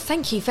 Oh,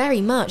 thank you very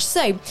much.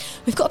 So,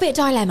 we've got a bit of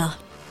dilemma.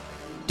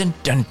 Dun,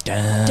 dun,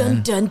 dun.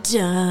 Dun, dun,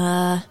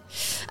 dun.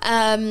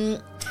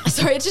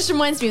 Sorry, it just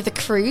reminds me of The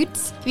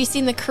Croods. Have you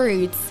seen The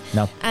Croods?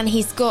 No. And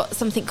he's got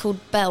something called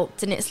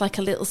Belt, and it's like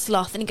a little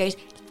sloth, and he goes...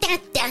 Da,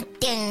 da,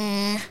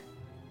 da.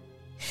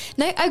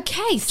 No,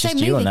 okay. So Just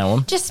you on that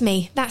one. Just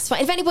me. That's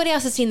fine. If anybody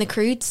else has seen The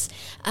Croods,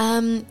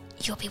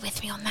 you'll be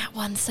with me on that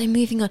one. So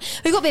moving on.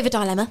 We've got a bit of a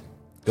dilemma.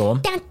 Go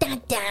on. Da, da,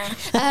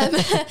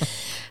 da.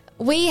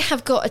 We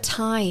have got a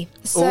tie.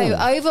 So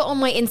over on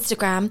my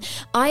Instagram,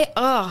 I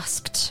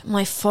asked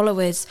my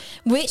followers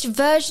which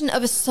version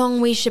of a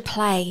song we should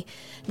play.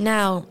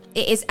 Now,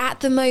 it is at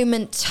the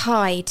moment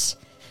tied.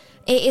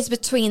 It is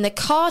between the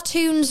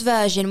cartoons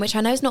version, which I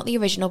know is not the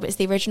original, but it's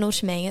the original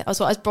to me. That was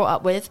what I was brought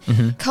up with.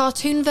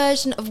 Cartoon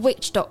version of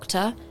Witch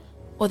Doctor,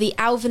 or the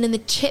Alvin and the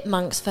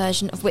Chipmunks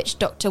version of Witch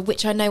Doctor,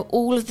 which I know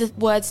all of the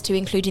words to,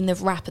 including the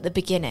rap at the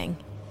beginning.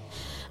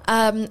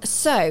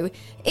 So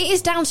it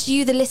is down to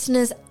you, the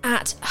listeners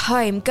at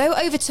home. Go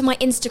over to my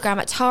Instagram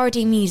at Tara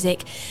Deane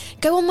Music.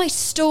 Go on my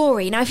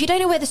story. Now, if you don't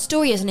know where the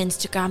story is on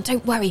Instagram,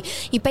 don't worry.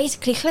 You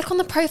basically click on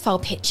the profile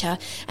picture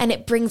and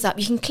it brings up.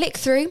 You can click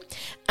through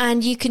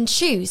and you can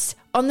choose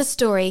on the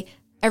story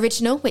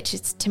original, which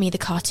is to me the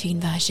cartoon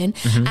version,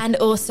 and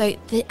also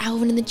the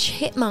Alvin and the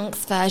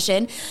Chipmunks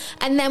version.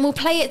 And then we'll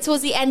play it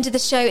towards the end of the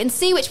show and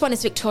see which one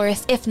is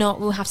victorious. If not,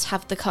 we'll have to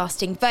have the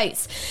casting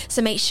votes.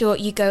 So make sure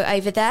you go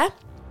over there.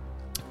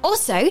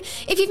 Also,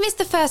 if you've missed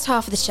the first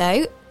half of the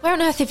show, where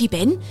on earth have you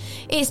been?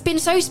 It's been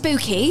so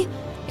spooky.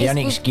 The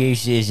only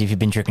excuse is if you've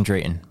been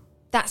trick-or-treating.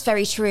 That's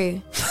very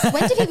true.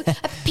 When do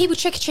people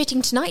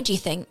trick-or-treating tonight, do you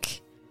think?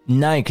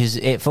 No, because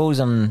it falls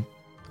on...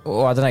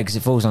 Well, I don't know, because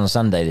it falls on a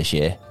Sunday this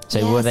year. So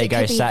Yes, will they it go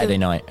could be Saturday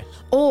night?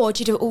 Or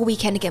do you do it all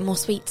weekend and get more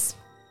sweets?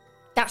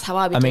 That's how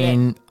I would do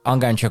it. I'm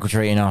going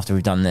trick-or-treating after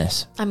we've done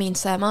this. I mean,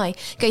 so am I.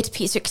 Go to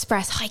Pizza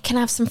Express. Hi, can I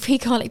have some free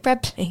garlic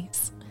bread,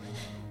 please?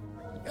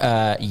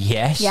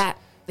 Yes. Yeah.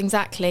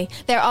 Exactly.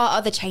 There are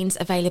other chains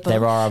available.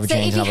 There are other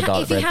chains and other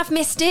garlic bread. If you have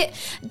missed it,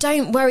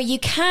 don't worry. You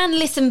can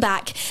listen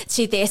back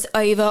to this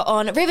over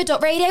on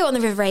river.radio, on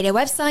the River Radio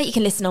website. You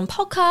can listen on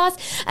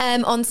podcasts,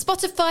 on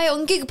Spotify,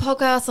 on Google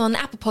Podcasts, on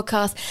Apple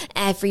Podcasts,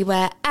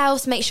 everywhere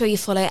else. Make sure you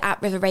follow at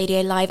River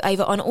Radio Live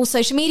over on all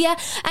social media,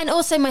 and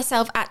also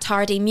myself at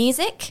Tara Deane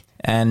Music.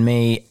 And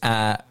me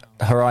at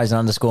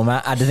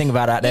Horizon_Matt. I had to think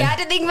about that then. Yeah, I had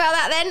to think about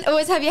that then.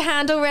 Always have your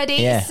hand all ready.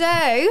 Yeah.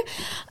 So,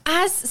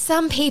 as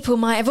some people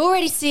might have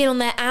already seen on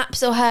their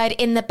apps or heard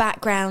in the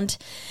background,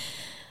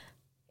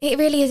 it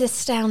really is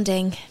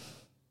astounding,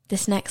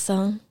 this next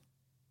song.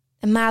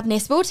 The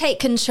madness will take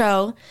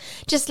control.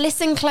 Just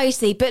listen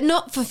closely, but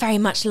not for very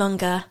much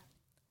longer.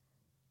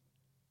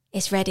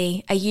 It's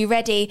ready. Are you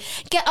ready?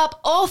 Get up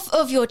off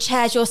of your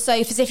chairs, your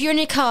sofas. If you're in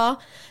your car,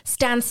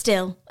 stand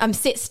still.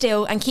 Sit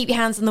still and keep your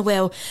hands on the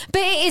wheel.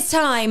 But it is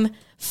time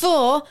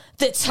for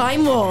the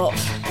Time Warp.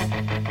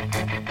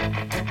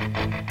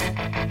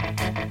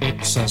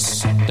 It's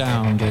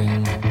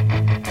astounding.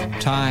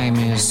 Time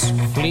is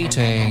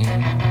fleeting.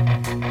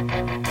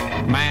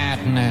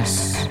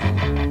 Madness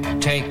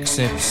takes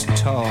its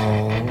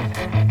toll.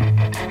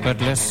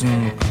 But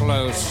listen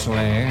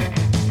closely.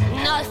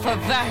 Not for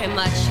very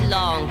much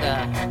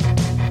longer.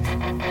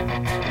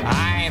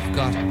 I've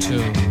got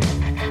to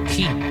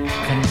keep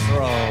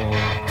control.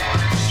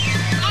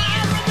 I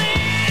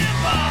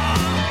remember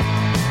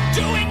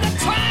doing the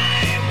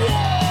time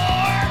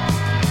warp,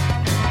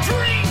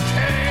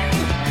 drinking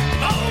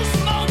those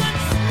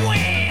moments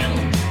when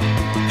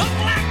the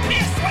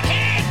blackness would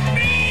hit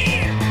me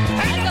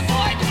and the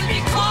void would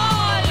be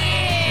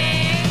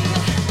calling.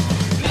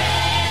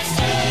 Let's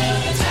do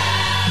the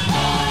time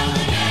warp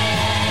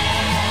again.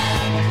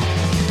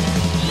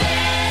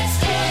 Let's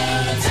do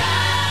the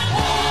time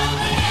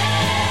warp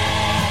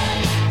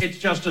again. It's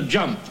just a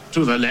jump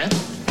to the left.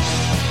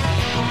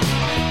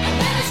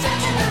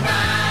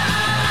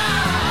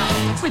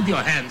 With your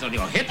hands on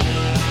your hips.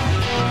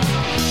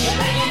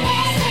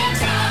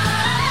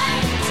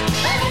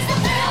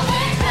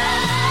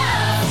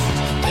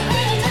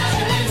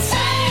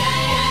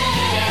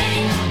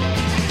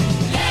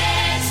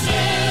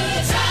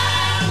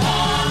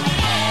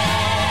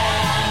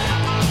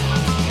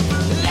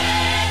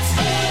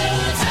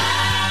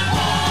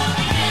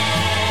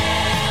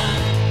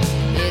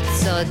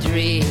 It's so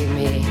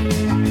dreamy.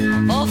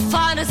 Oh,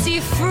 fantasy,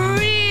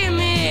 free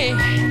me.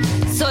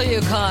 So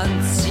you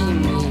can't see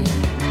me.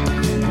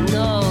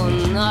 No,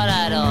 not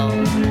at all.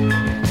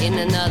 In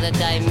another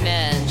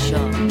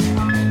dimension.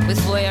 With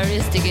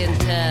voyeuristic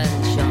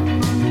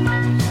intention.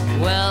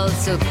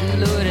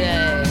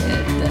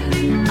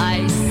 secluded.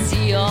 I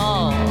see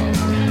all.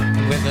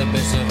 With a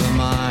bit of a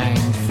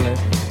mind flip.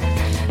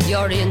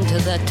 You're into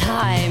the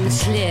time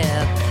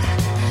slip.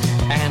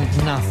 And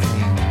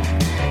nothing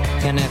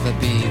can ever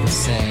be the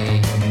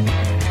same.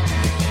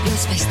 You're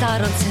spaced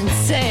out on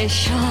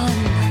sensation.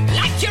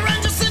 Like you're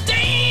under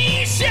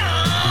sedation.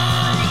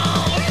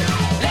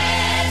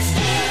 Let's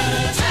do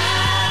the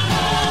time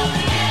warp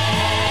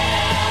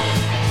again.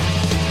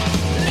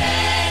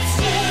 Let's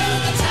do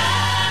the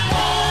time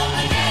warp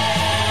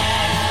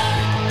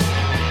again.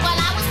 Well, I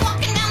was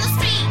walking down the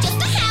street just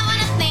a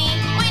having a thing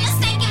when a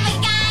snake of a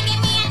guy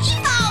gave me an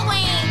evil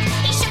wing.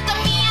 He shook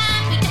me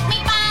up, he took me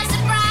by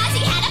surprise.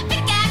 He had a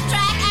pickup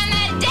truck and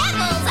the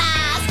devil's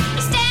eyes.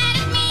 He stared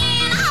at me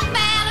and I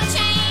felt a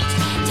change.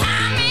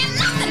 Time and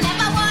nothing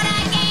ever would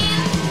again.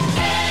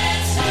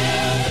 Let's do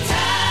the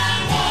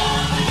time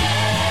warp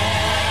again.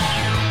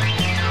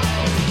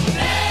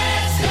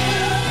 Let's do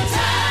the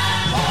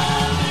time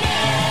warp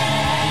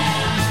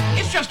again.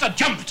 It's just a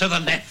jump to the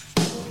left.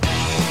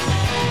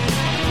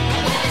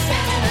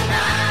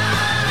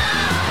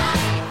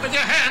 With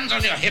your hands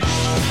on your hips.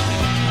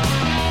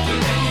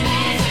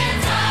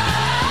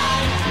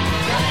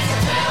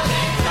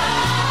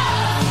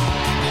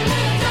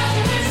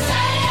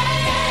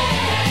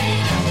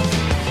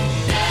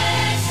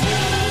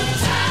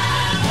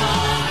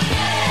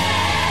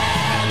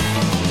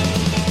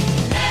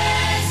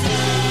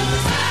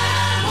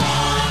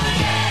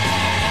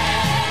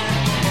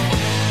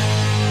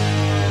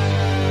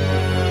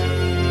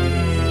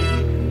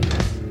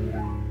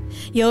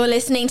 You're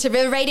listening to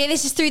River Radio.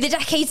 This is Through the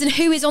Decades, and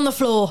who is on the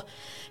floor?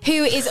 Who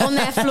is on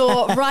their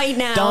floor right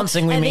now?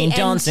 Dancing, we mean.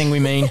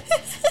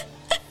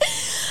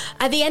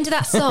 At the end of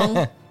that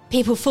song,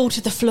 people fall to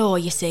the floor,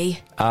 you see.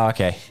 Oh,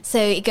 okay. So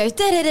it goes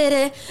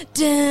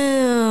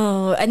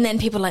da-da-da-da-da, and then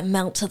people like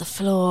melt to the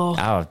floor.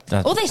 Oh,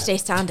 Or they stay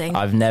standing.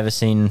 I've never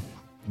seen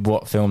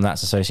what film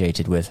that's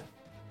associated with.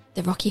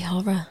 The Rocky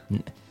Horror.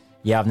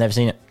 Yeah, I've never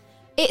seen it.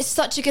 It's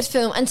such a good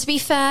film, and to be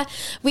fair,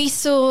 we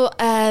saw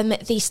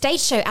the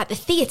stage show at the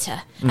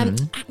theatre,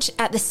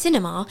 at the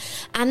cinema,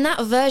 and that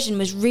version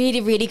was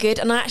really, really good,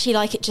 and I actually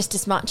like it just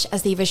as much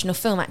as the original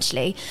film,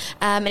 actually.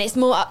 And it's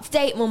more up to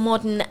date, more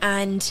modern,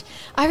 and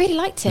I really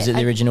liked it. Is it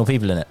the original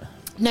people in it?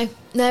 No,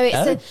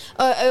 it's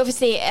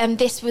obviously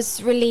this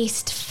was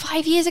released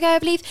 5 years ago, I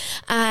believe,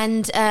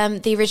 and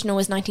the original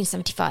was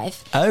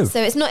 1975. Oh,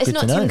 so it's not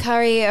Tim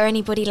Curry or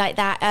anybody like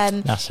that.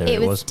 That's who it it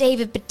was was.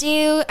 David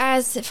Baddiel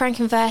as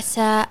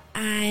Frankenwerter,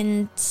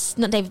 and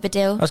not David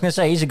Baddiel. I was going to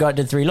say, he's the guy that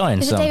did 3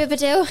 Lions. Is it David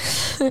Baddiel?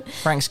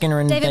 Frank Skinner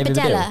and David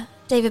Baddiel.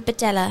 David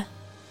Badella.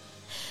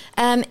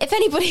 If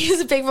anybody is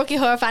a big Rocky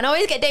Horror fan, I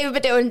always get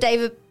David Baddiel and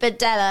David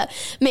Badella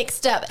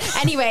mixed up.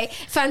 Anyway,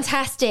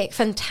 fantastic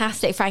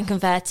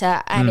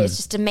Frankenwerter, and it's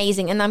just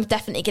amazing. And I'm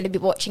definitely going to be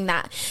watching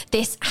that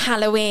this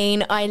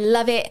Halloween. I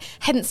love it.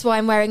 Hence why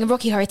I'm wearing a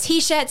Rocky Horror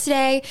t-shirt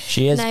today.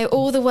 She is. Know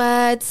all the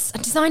words. I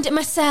designed it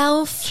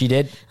myself. She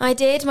did. I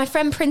did. My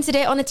friend printed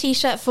it on a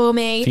t-shirt for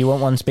me. If you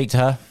want one, speak to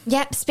her.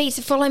 Yep,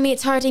 follow me at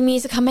Tardy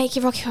Music. I'll make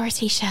your Rocky Horror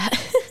t-shirt.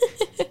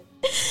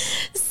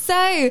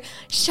 So,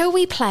 shall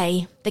we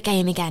play the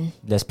game again?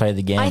 Let's play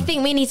the game. I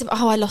think we need to...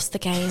 Oh, I lost the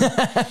game.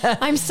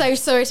 I'm so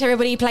sorry to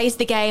everybody who plays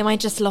the game. I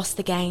just lost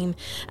the game.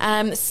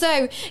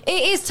 So, it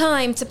is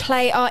time to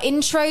play our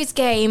intros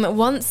game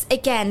once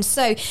again.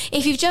 So,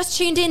 if you've just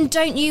tuned in,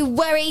 don't you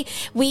worry.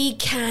 We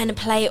can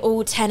play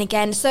all 10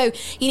 again. So,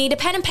 you need a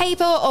pen and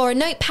paper or a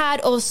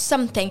notepad or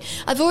something.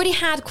 I've already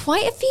had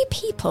quite a few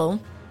people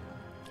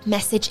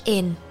message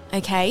in,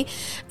 okay?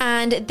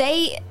 And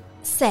they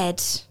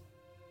said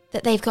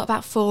that they've got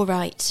about 4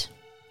 right.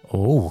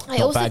 Oh, I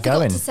also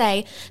forgot to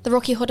say the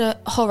Rocky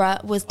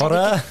Horror was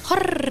the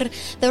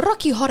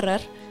Rocky Horror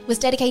was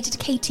dedicated to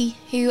Katie,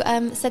 who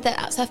said that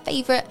that's her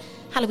favourite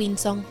Halloween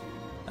song.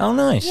 Oh,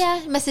 nice.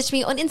 Yeah, messaged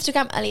me on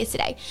Instagram earlier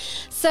today.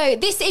 So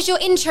this is your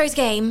intros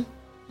game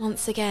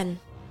once again.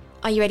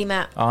 Are you ready,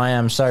 Matt? I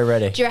am so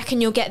ready. Do you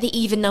reckon you'll get the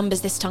even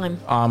numbers this time?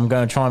 I'm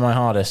going to try my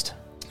hardest.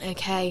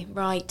 Okay,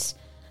 right.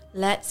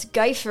 Let's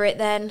go for it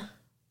then.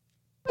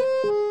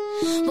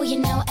 Well, you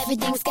know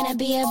everything's gonna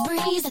be a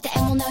breeze. At the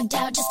end will no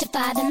doubt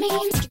justify the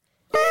means.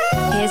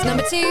 Here's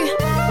number 2.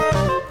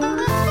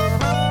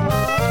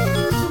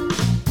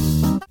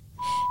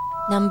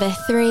 Number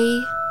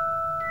 3.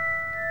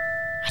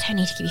 I don't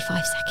need to give you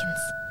 5 seconds.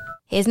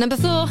 Here's number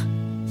 4.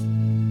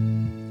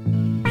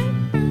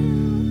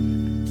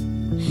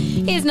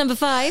 Here's number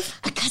 5.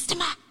 A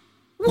customer.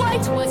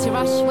 Wait, where's your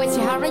rush? Where's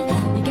your hurry?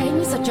 You gave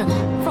me such a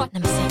fright.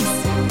 Number 6.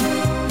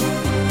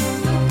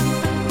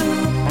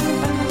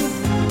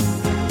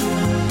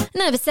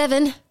 Number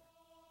 7.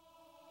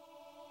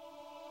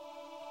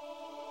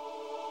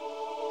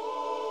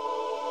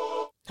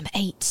 Number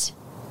 8.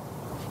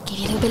 Give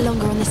you a little bit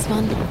longer on this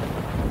one.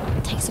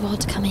 It takes a while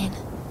to come in.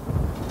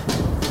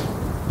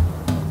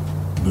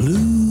 Blue.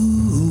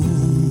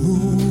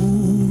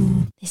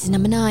 This is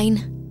number 9.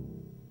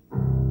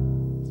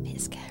 It's a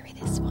bit scary,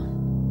 this one.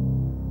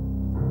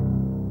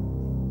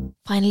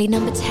 Finally,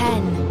 number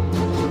 10.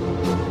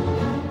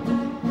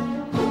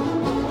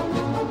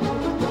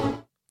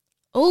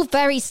 All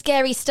very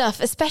scary stuff,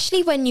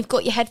 especially when you've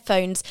got your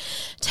headphones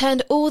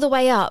turned all the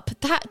way up.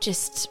 That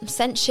just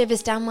sent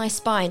shivers down my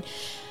spine.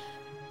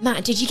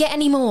 Matt, did you get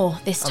any more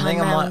this time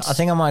round? I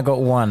think I might have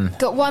got one.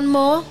 Got one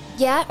more?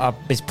 Yeah?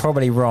 It's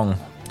probably wrong,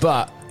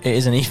 but it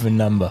is an even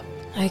number.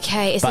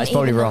 Okay, But it's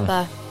probably wrong.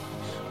 Number.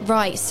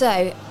 Right,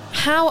 so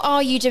how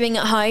are you doing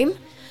at home?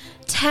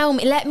 Tell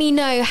me, let me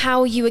know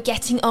how you are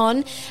getting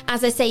on.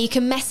 As I say, you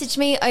can message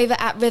me over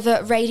at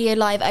River Radio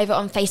Live over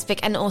on Facebook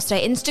and also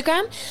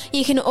Instagram.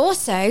 You can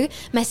also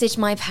message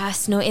my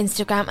personal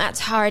Instagram at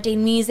Tara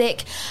Deane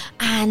Music.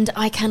 And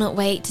I cannot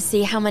wait to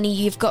see how many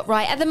you've got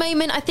right. At the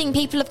moment, I think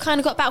people have kind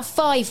of got about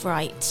 5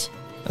 right.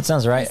 That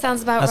sounds right. That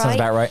sounds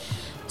about right.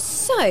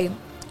 So,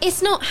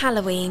 it's not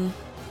Halloween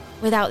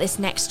without this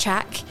next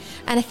track.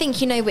 And I think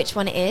you know which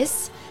one it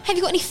is. Have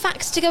you got any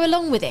facts to go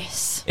along with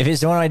this? If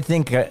it's the one I'd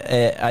think... that's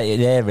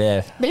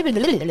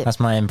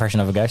my impression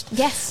of a ghost.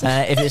 Yes.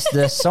 If it's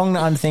the song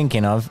that I'm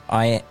thinking of,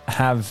 I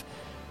have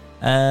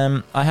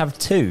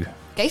 2.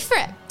 Go for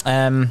it.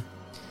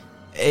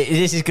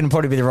 This is going to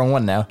probably be the wrong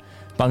one now,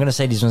 but I'm going to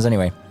say these ones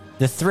anyway.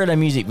 The Thriller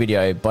music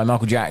video by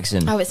Michael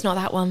Jackson. Oh, it's not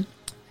that one.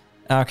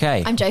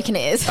 Okay. I'm joking,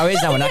 it is. Oh, it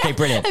is that one? Yeah, okay,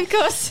 brilliant. Of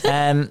course.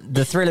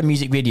 The Thriller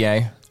music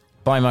video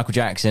by Michael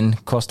Jackson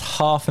cost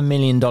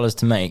 $500,000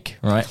 to make,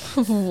 right?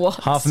 What?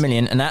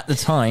 $500,000, and at the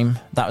time,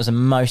 that was the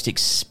most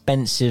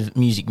expensive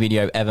music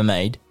video ever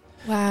made.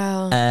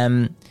 Wow.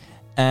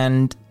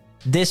 And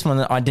this one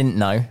that I didn't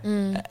know,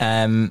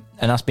 and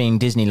us being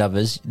Disney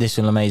lovers, this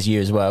will amaze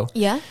you as well.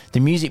 Yeah. The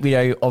music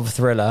video of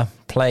Thriller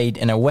played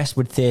in a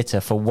Westwood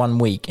theatre for 1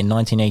 week in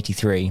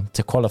 1983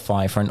 to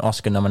qualify for an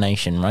Oscar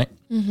nomination, right?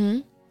 Mm-hmm.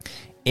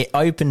 It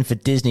opened for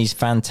Disney's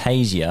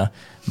Fantasia,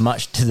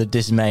 much to the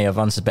dismay of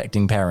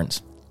unsuspecting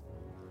parents.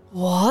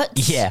 What?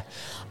 Yeah.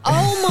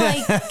 Oh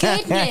my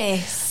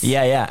goodness.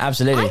 Yeah,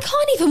 absolutely. I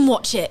can't even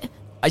watch it.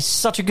 It's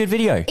such a good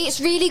video.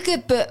 It's really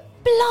good, but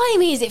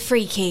blimey, is it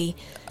freaky?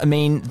 I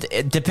mean,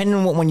 depending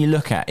on what one you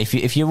look at,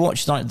 if you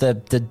watch like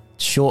the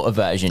shorter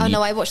version... Oh,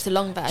 no, I watched the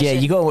long version. Yeah,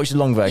 you got to watch the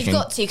long version. You've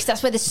got to, because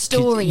that's where the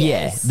story is.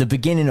 Yeah, the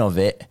beginning of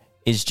it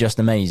is just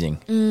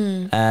amazing.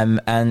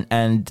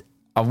 And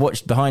I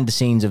watched behind the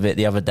scenes of it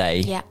the other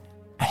day. Yeah.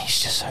 And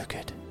it's just so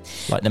good.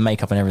 Like the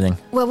makeup and everything.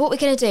 Well, what we're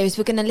going to do is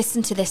we're going to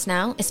listen to this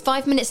now. It's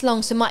 5 minutes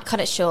long, so we might cut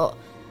it short.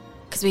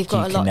 Because we've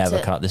got a lot to... You can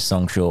never cut this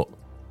song short.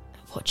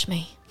 Watch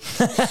me.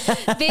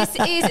 This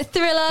is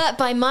Thriller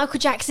by Michael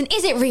Jackson.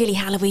 Is it really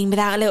Halloween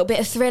without a little bit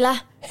of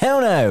Thriller?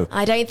 Hell no.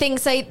 I don't think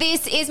so.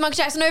 This is Michael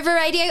Jackson over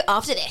radio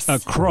after this.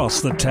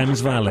 Across the Thames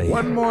Valley.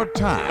 One more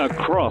time.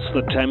 Across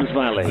the Thames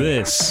Valley.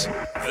 This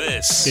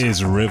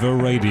is River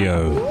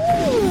Radio.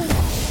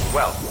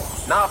 Well,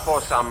 now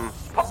for some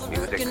pop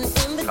music. Under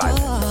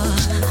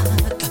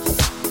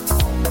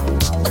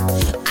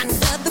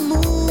the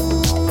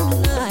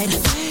moonlight,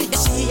 you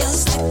see a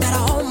sight that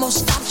almost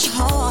stops your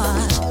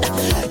heart.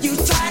 You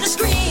try to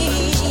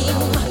scream,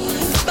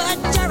 but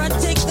terror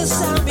takes the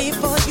sound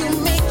before you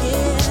make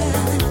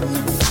it.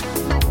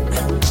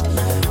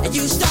 And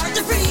you start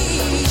to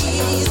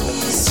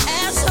freeze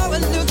as horror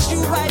looks you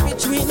right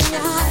between the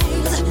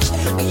eyes.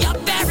 You're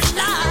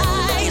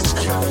paralyzed,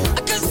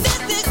 'cause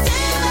this is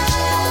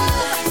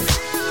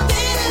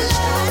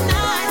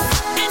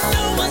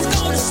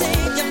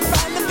save you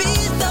from the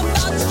beast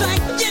about to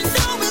strike. You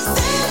know it's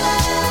thriller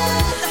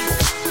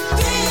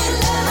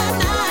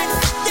night.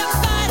 You're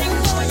fighting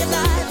for your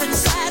life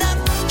inside a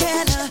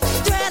thriller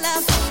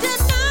tonight.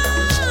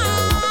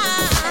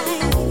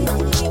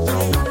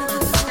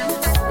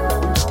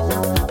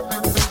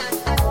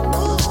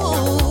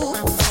 Ooh.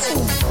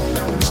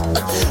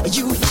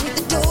 You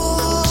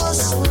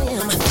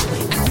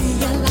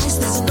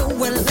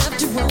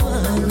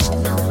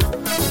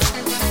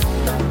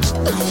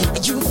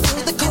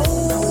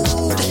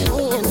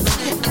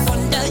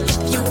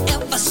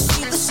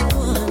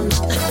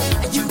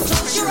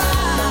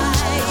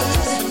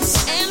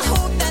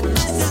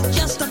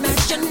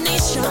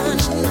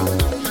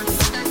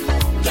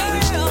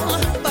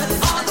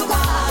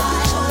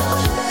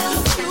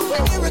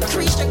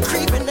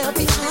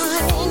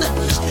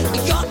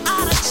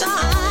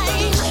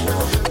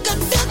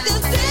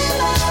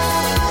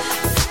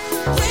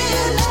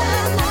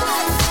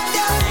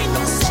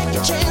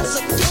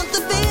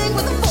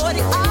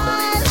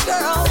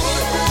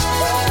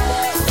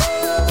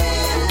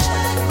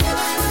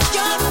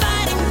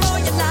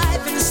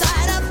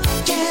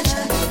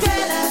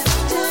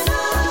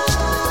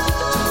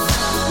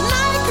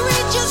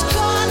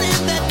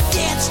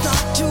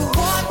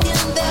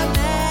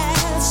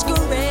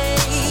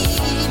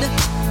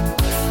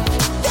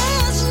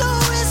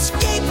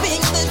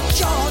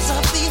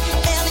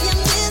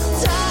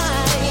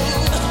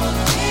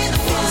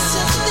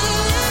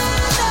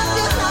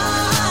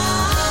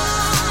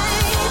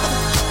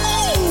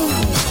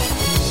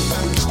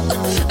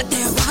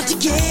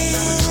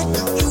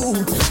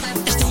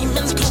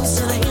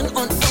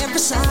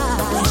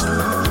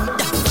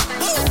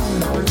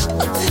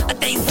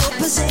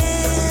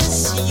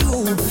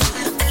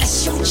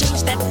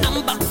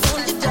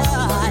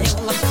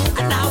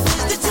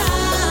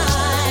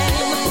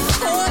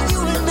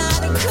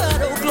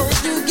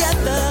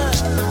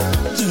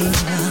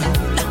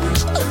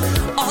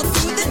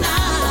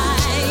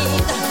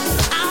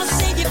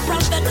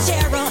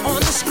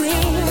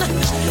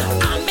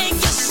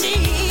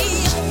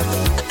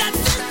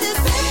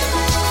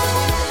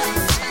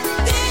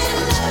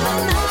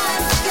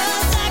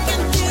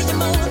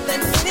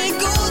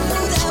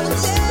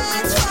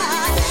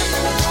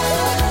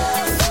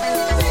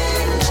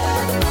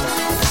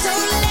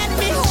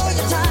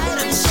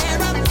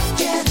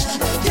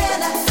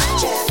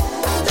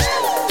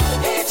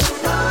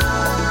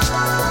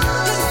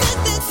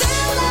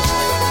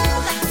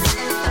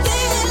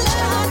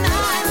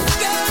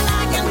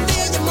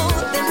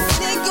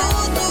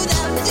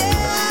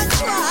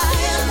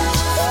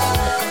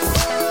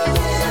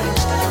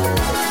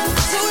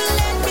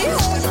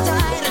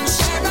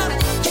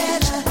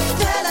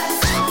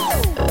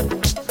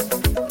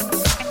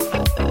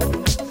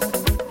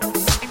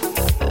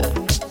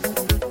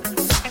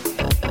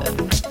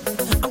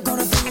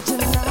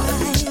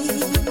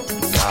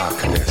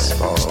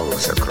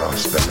echoes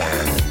across the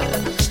land.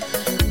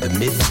 The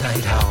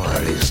midnight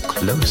hour is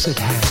close at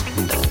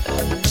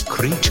hand.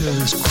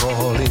 Creatures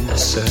crawl in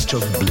search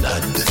of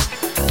blood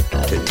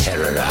to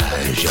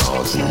terrorize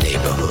your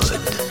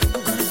neighborhood.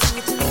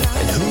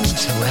 And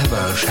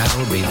whosoever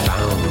shall be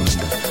found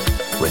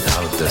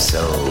without the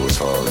soul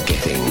for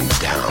getting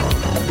down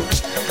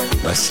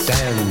must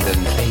stand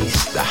and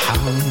face the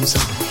hounds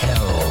of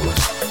hell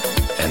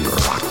and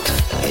rot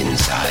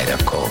inside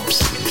a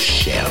corpse's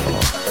shell.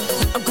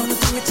 I'm gonna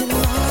do it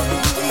tonight.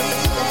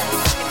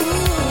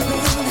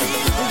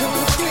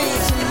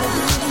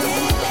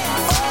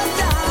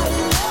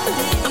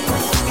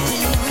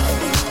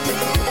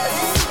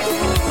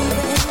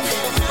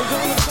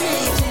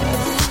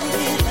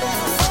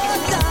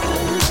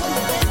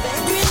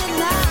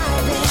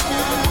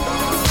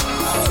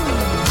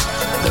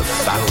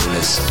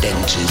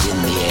 Stench is in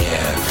the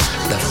air,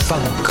 the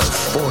funk of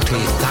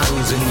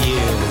 40,000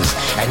 years,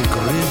 and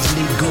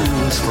grisly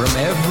ghouls from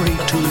every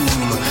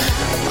tomb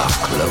are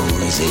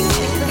closing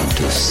in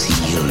to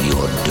seal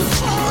your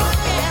doom.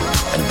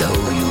 And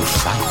though you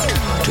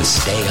fight to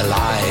stay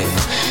alive,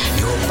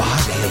 your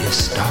body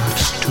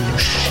starts to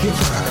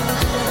shiver,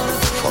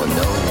 for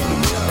no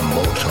mere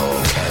mortal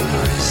can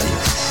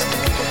resist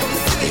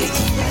the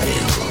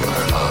evil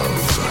of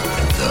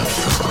the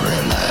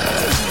thriller.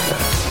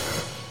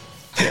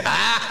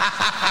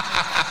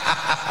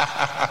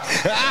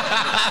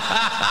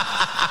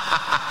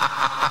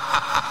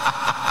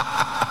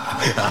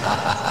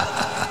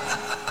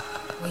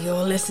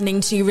 You're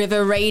listening to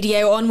River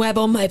Radio on web,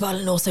 on mobile,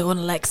 and also on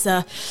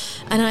Alexa.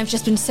 And I've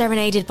just been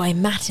serenaded by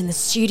Matt in the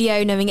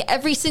studio, knowing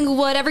every single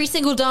word, every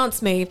single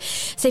dance move.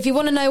 So if you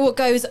want to know what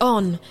goes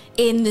on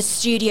in the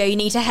studio, you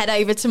need to head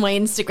over to my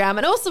Instagram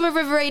and also my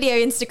River Radio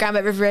Instagram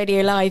at River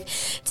Radio Live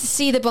to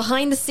see the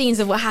behind the scenes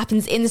of what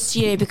happens in the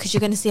studio, because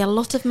you're going to see a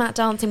lot of Matt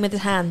dancing with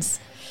his hands.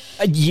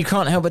 You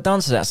can't help but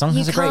dance to that song.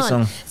 It's a great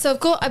song. So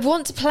I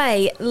want to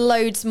play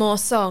loads more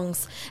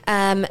songs,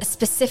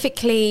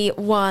 specifically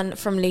one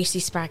from Lucy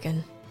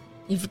Spraggan.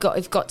 You've got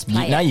to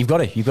play it. No, you've got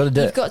to do it.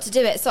 You've got to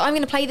do it. So I'm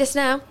going to play this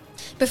now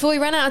before we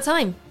run out of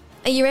time.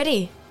 Are you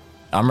ready?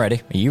 I'm ready.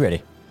 Are you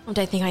ready? I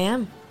don't think I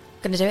am.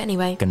 Going to do it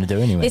anyway. Going to do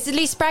it anyway. This is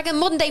Lucy Spraggan,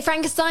 Modern Day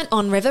Frankenstein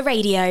on River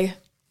Radio.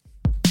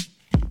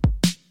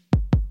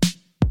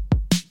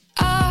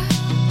 I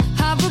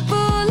have a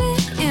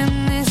bullet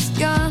in this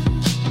gun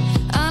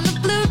and a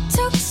blue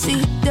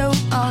tuxedo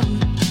on.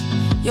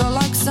 You're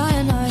like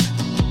cyanide.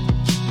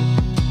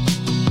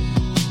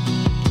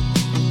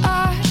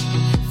 I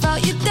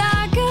felt your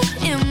dagger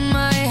in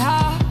my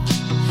heart,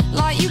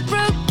 like you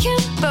broken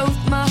both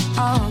my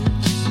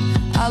arms.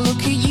 I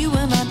look at you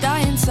and I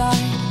die inside.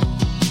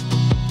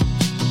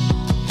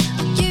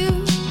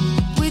 You,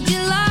 with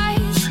your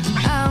lies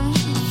and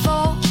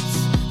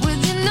faults,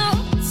 with your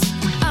notes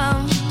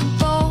and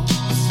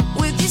bolts,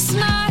 with your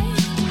snide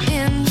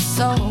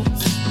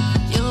insults.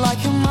 You're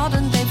like a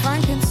modern day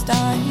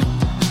Frankenstein.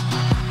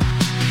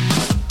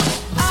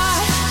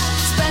 I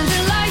spend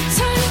a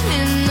lifetime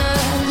in the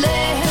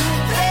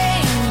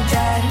living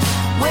dead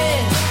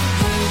with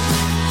you,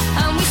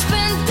 and we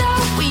spend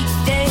our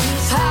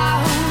weekdays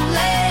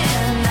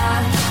howling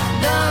at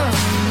the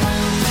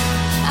moon.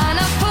 And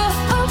I put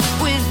up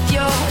with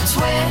your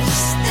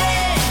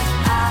twisted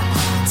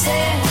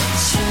attitude,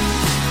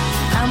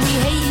 and we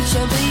hate each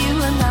other, you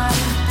and I.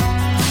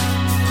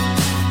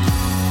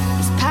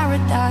 It's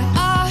paradise. I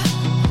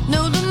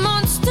know the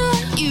monster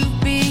you've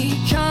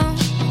become,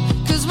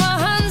 'cause my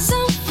hands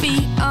and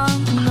feet are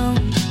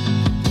numb.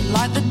 You're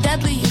like the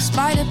deadliest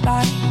spider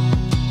bite.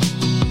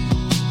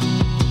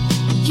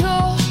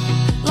 You're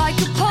like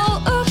a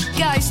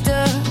poltergeist, a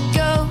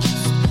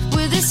ghost,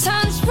 with his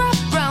hands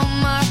wrapped round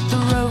my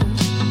throat.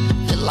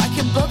 You're like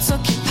a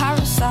blood-sucking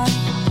parasite.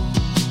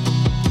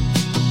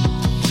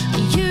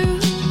 You,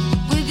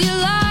 with your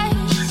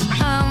lies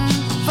and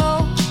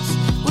faults,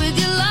 with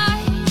your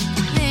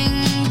lightning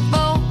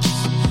bolts,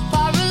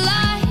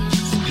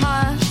 paralyze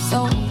my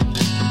soul,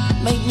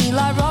 make me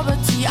like Robert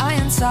T.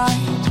 Ironside.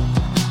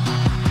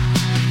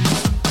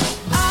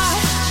 I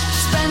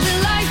spend a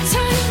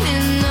lifetime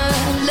in the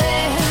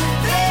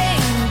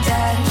living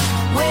dead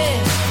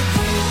with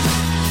you,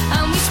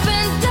 and we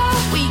spend our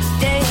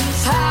weekdays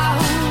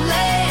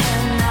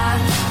howling at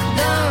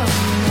the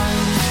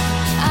moon.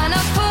 And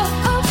I put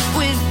up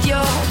with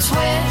your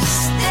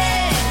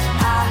twisted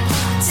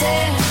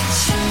attitude,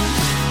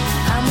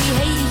 and we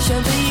hate each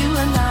other, you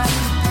and I.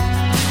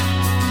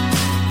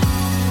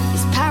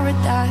 It's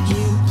paradise.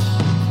 You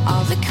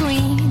are the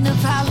queen of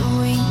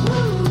Halloween.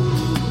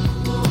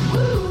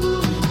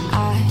 I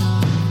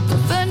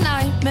prefer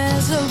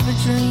nightmares over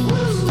dreams.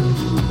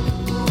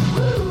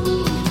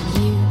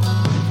 You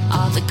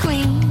are the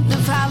queen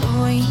of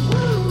Halloween.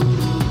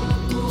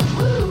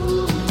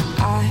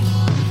 I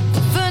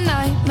prefer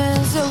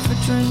nightmares over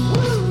dreams.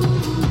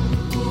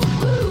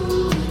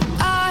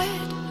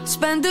 I'd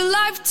spend a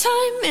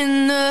lifetime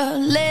in the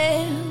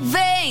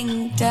living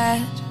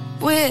dead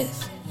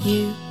with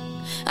you,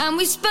 and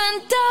we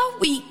spend our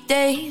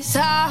weekdays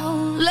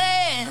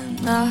howling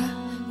at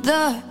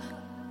the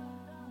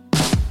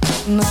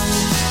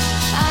money.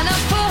 And I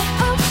put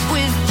up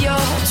with your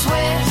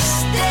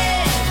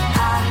twisted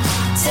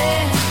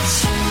attitude.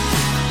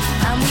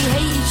 And we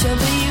hate each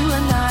other, you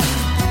and I.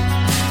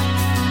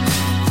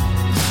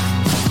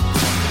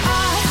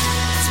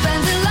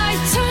 Spend a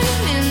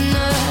lifetime in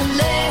the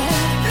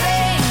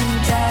living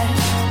dead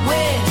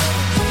with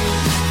you.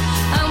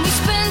 And we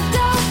spend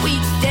our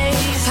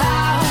weekdays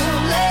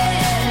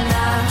howling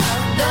at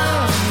the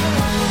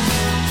moon.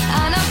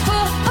 And I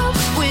put up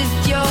with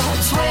your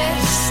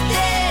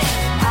twisted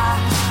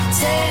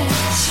attitude.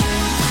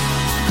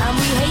 And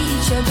we hate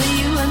each other,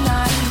 you and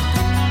I.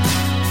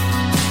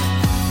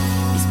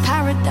 It's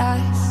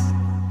paradise.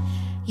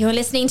 You're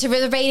listening to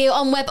River Radio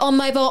on web, on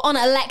mobile, on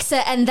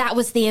Alexa, and that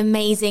was the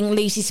amazing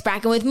Lucy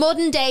Spraggan with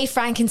Modern Day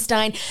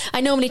Frankenstein.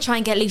 I normally try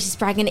and get Lucy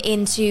Spraggan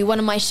into one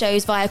of my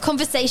shows via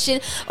conversation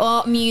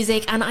or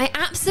music, and I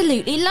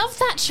absolutely love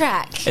that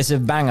track. It's a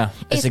banger.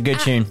 It's a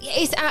good tune.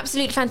 It's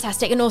absolutely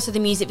fantastic, and also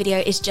the music video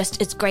is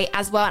just as great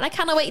as well, and I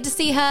cannot wait to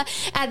see her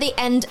at the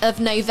end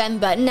of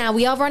November. Now,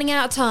 we are running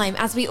out of time,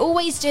 as we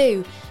always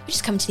do. We're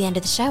just coming to the end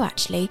of the show,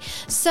 actually.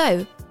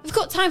 So, we've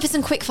got time for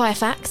some quickfire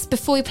facts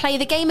before we play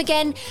the game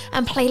again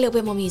and play a little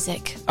bit more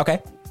music.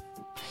 Okay.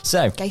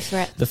 So, go for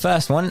it. The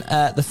first one,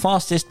 the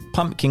fastest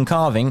pumpkin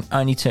carving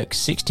only took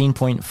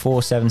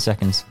 16.47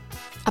 seconds.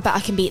 I bet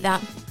I can beat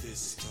that.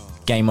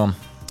 Game on.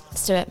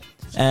 Let's do it.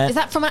 Is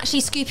that from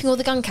actually scooping all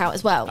the gunk out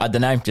as well? I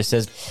don't know, just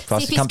says See,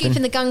 fastest if you're pumpkin.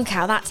 scooping the gunk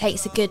out, that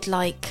takes a good,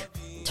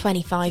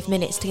 25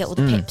 minutes to get all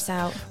the pips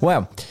out.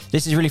 Well,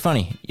 this is really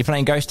funny. You're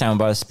playing Ghost Town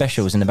by the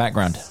Specials in the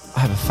background.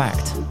 I have a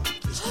fact.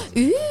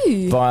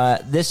 Ooh.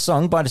 But this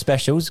song by the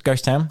Specials,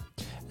 Ghost Town,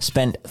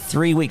 spent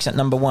 3 weeks at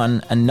number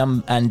one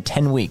and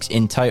 10 weeks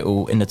in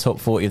total in the top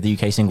 40 of the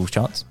UK singles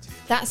charts.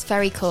 That's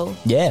very cool.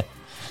 Yeah.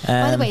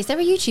 By the way, is there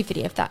a YouTube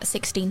video of that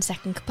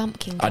 16-second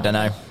pumpkin? I don't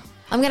know.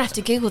 I'm going to have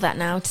to Google that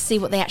now to see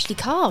what they actually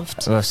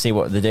carved. We'll see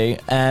what they do.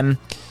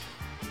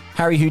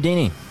 Harry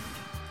Houdini.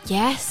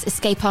 Yes,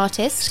 escape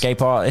artist.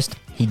 Escape artist.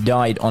 He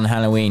died on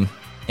Halloween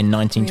in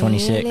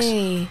 1926.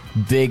 Really?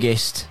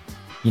 Biggest,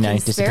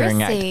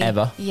 disappearing act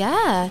ever.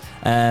 Yeah.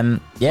 Yeah.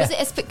 Was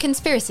it a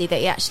conspiracy that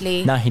he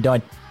actually... No, he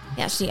died.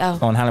 He actually,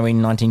 on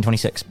Halloween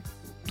 1926.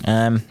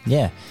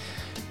 Yeah.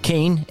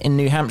 Keene in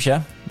New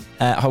Hampshire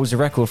holds the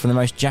record for the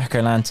most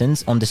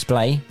jack-o'-lanterns on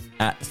display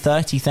at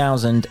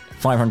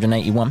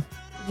 30,581.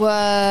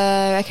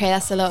 Whoa, okay,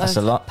 that's a lot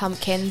of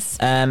pumpkins.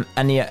 And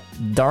the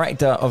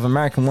director of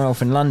American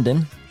Wealth in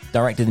London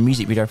directed the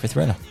music video for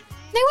Thriller.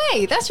 No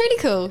way, that's really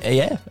cool.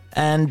 Yeah.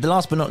 And the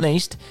last but not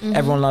least,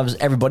 Everyone Loves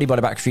Everybody by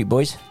the Backstreet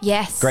Boys.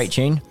 Yes. Great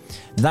tune.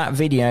 That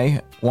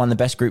video won the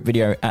best group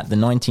video at the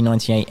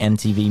 1998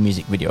 MTV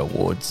Music Video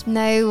Awards.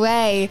 No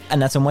way.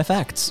 And that's all my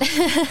facts.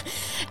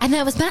 And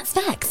that was Matt's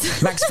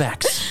facts. Max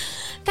facts.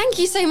 Thank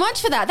you so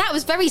much for that. That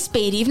was very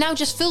speedy. You've now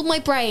just filled my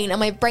brain and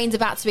my brain's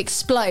about to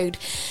explode.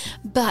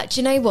 But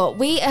you know what?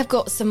 We have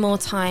got some more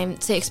time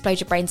to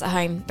explode your brains at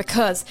home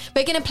because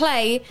we're going to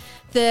play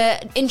the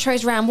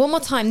intros round one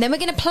more time. Then we're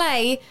going to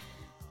play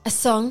a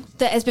song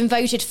that has been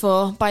voted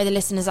for by the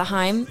listeners at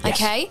home.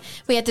 Yes. Okay?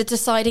 We had the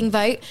deciding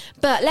vote.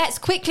 But let's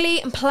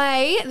quickly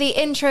play the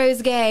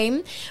intros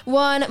game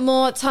one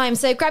more time.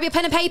 So grab your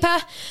pen and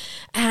paper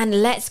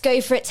and let's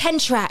go for it. 10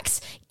 tracks.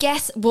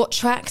 Guess what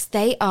tracks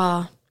they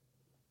are.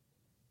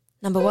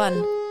 Number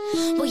 1.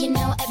 Well, you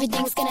know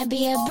everything's gonna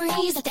be a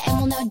breeze. At the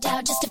end will no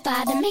doubt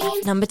justify the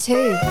means. Number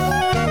 2.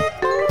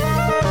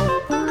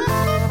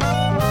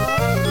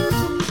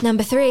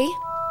 Number 3.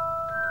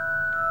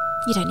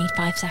 You don't need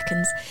 5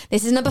 seconds.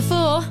 This is number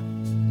 4.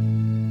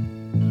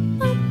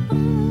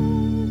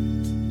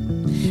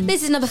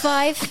 This is number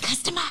 5.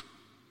 Customer.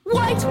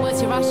 Wait, where's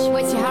your rush?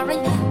 Where's your hurry?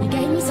 You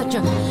gave me such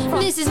a...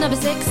 This is number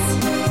 6.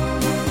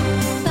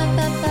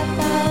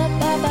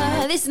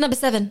 This is number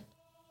 7.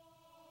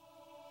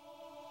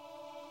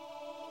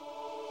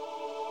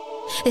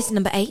 This is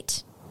number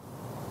 8.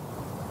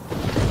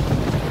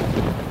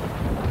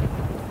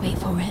 Wait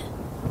for it.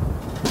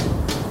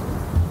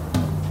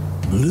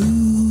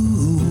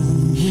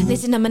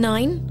 This is number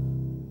 9.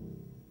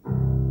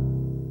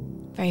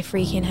 Very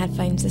freaky in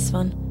headphones, this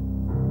one.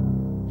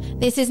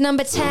 This is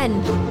number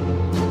 10.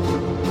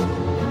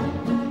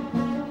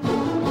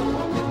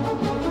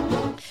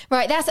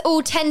 Right, that's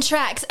all 10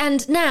 tracks,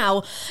 and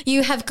now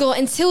you have got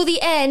until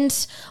the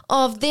end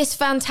of this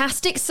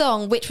fantastic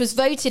song, which was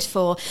voted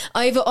for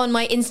over on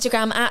my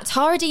Instagram at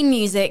Deane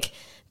Music.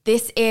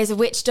 This is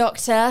Witch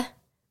Doctor,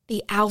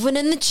 the Alvin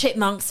and the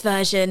Chipmunks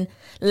version.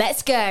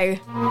 Let's go.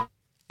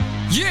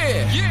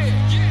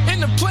 Yeah, in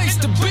the place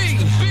to be.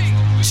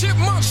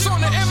 Chipmunks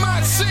on the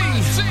MIC.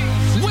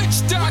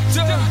 Witch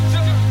Doctor.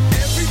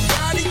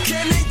 Everybody,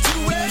 can they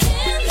do it?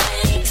 Can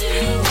they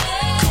do it?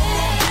 Come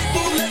on,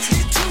 people, let's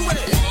get to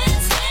it.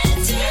 Let's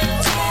get to it.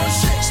 Come on,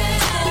 shake,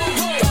 come on,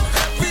 roll.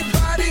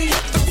 Everybody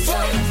hit the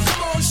floor.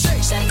 Come on,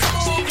 shake, come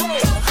on, roll.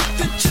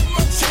 The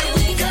Chipmunks, here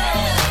we go.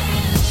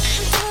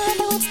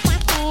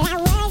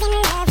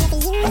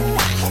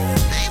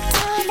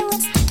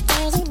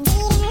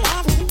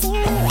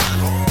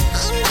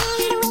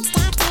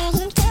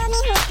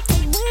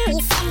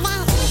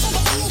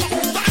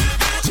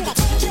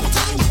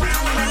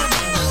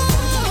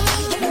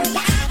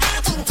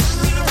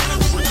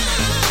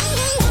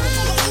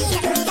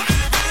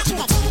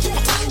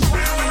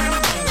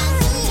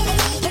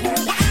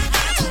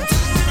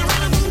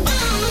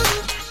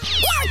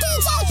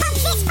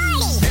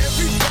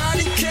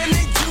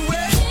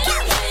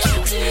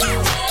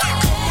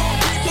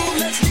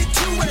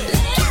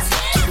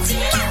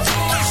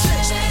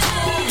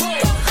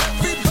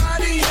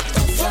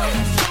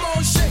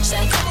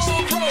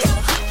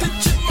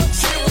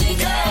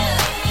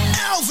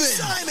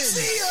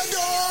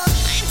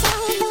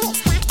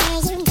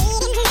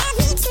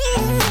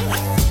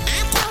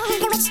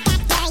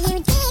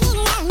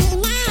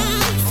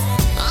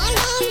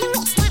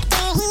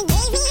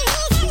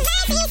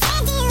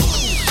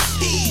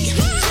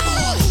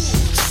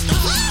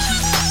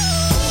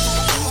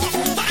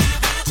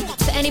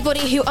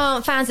 anybody who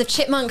aren't fans of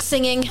chipmunks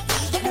singing,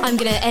 I'm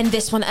going to end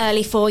this one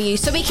early for you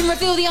so we can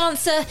reveal the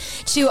answer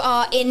to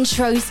our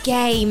intros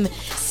game.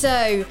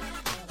 So,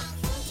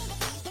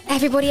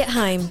 everybody at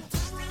home,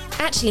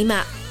 actually,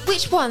 Matt,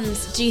 which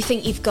ones do you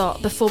think you've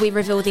got before we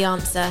reveal the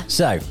answer?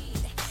 So,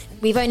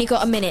 we've only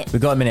got a minute.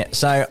 We've got a minute.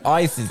 So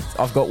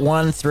I've got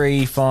 1,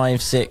 3,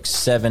 5, 6,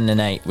 7, and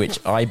 8,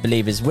 which I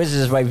believe is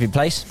Wizards of Waverly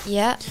Place.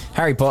 Yeah.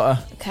 Harry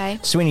Potter. Okay.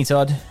 Sweeney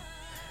Todd.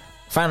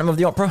 Phantom of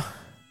the Opera.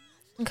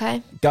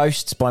 Okay.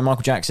 Ghosts by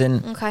Michael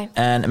Jackson. Okay.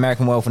 And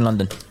American Werewolf in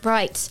London.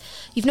 Right.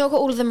 You've not got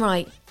all of them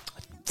right.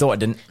 Thought I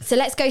didn't. So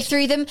let's go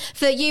through them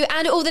for you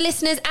and all the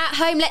listeners at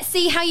home. Let's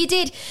see how you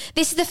did.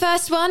 This is the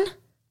first one.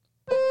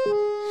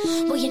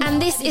 And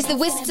this is the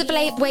Wizards of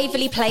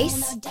Waverly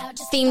Place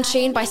theme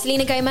tune by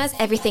Selena Gomez.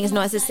 Everything is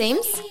not as it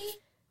seems.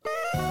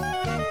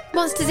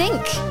 Monsters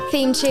Inc.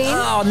 theme tune.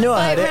 Oh, no,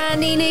 I heard it.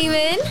 Randy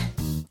Newman.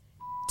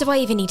 Do I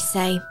even need to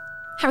say?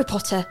 Harry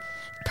Potter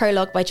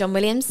prologue by John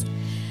Williams.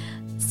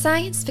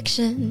 Science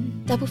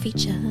fiction double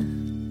feature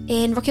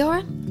in Rocky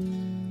Horror.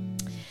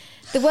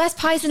 The Worst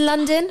Pies in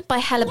London by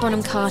Hella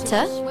Bonham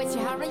Carter.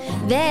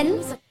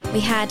 Then we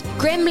had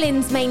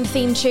Gremlins' main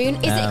theme tune.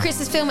 Is it a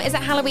Christmas film? Is it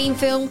a Halloween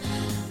film?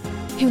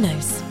 Who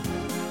knows?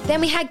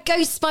 Then we had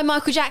Ghosts by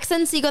Michael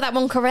Jackson, so you got that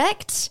one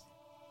correct.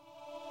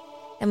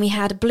 Then we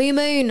had Blue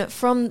Moon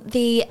from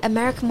the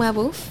American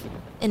Werewolf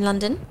in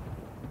London.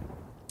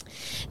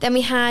 Then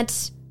we had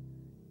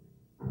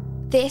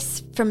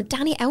this from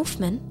Danny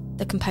Elfman,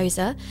 the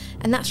composer,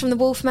 and that's from The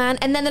Wolfman.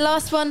 And then the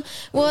last one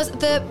was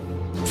the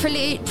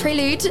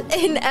prelude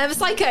in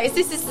Psycho.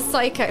 This is the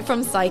Psycho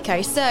from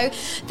Psycho. So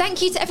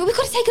thank you to everyone. We've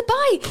got to say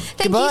goodbye.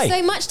 Thank you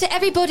so much to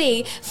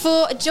everybody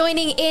for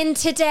joining in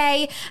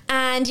today.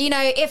 And you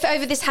know, if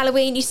over this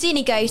Halloween you see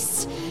any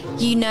ghosts,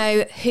 you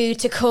know who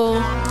to call.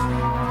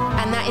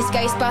 And that is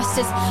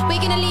Ghostbusters.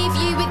 We're going to leave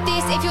you with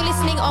this. If you're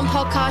listening on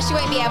podcast, you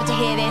won't be able to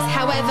hear this.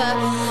 However,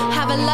 have a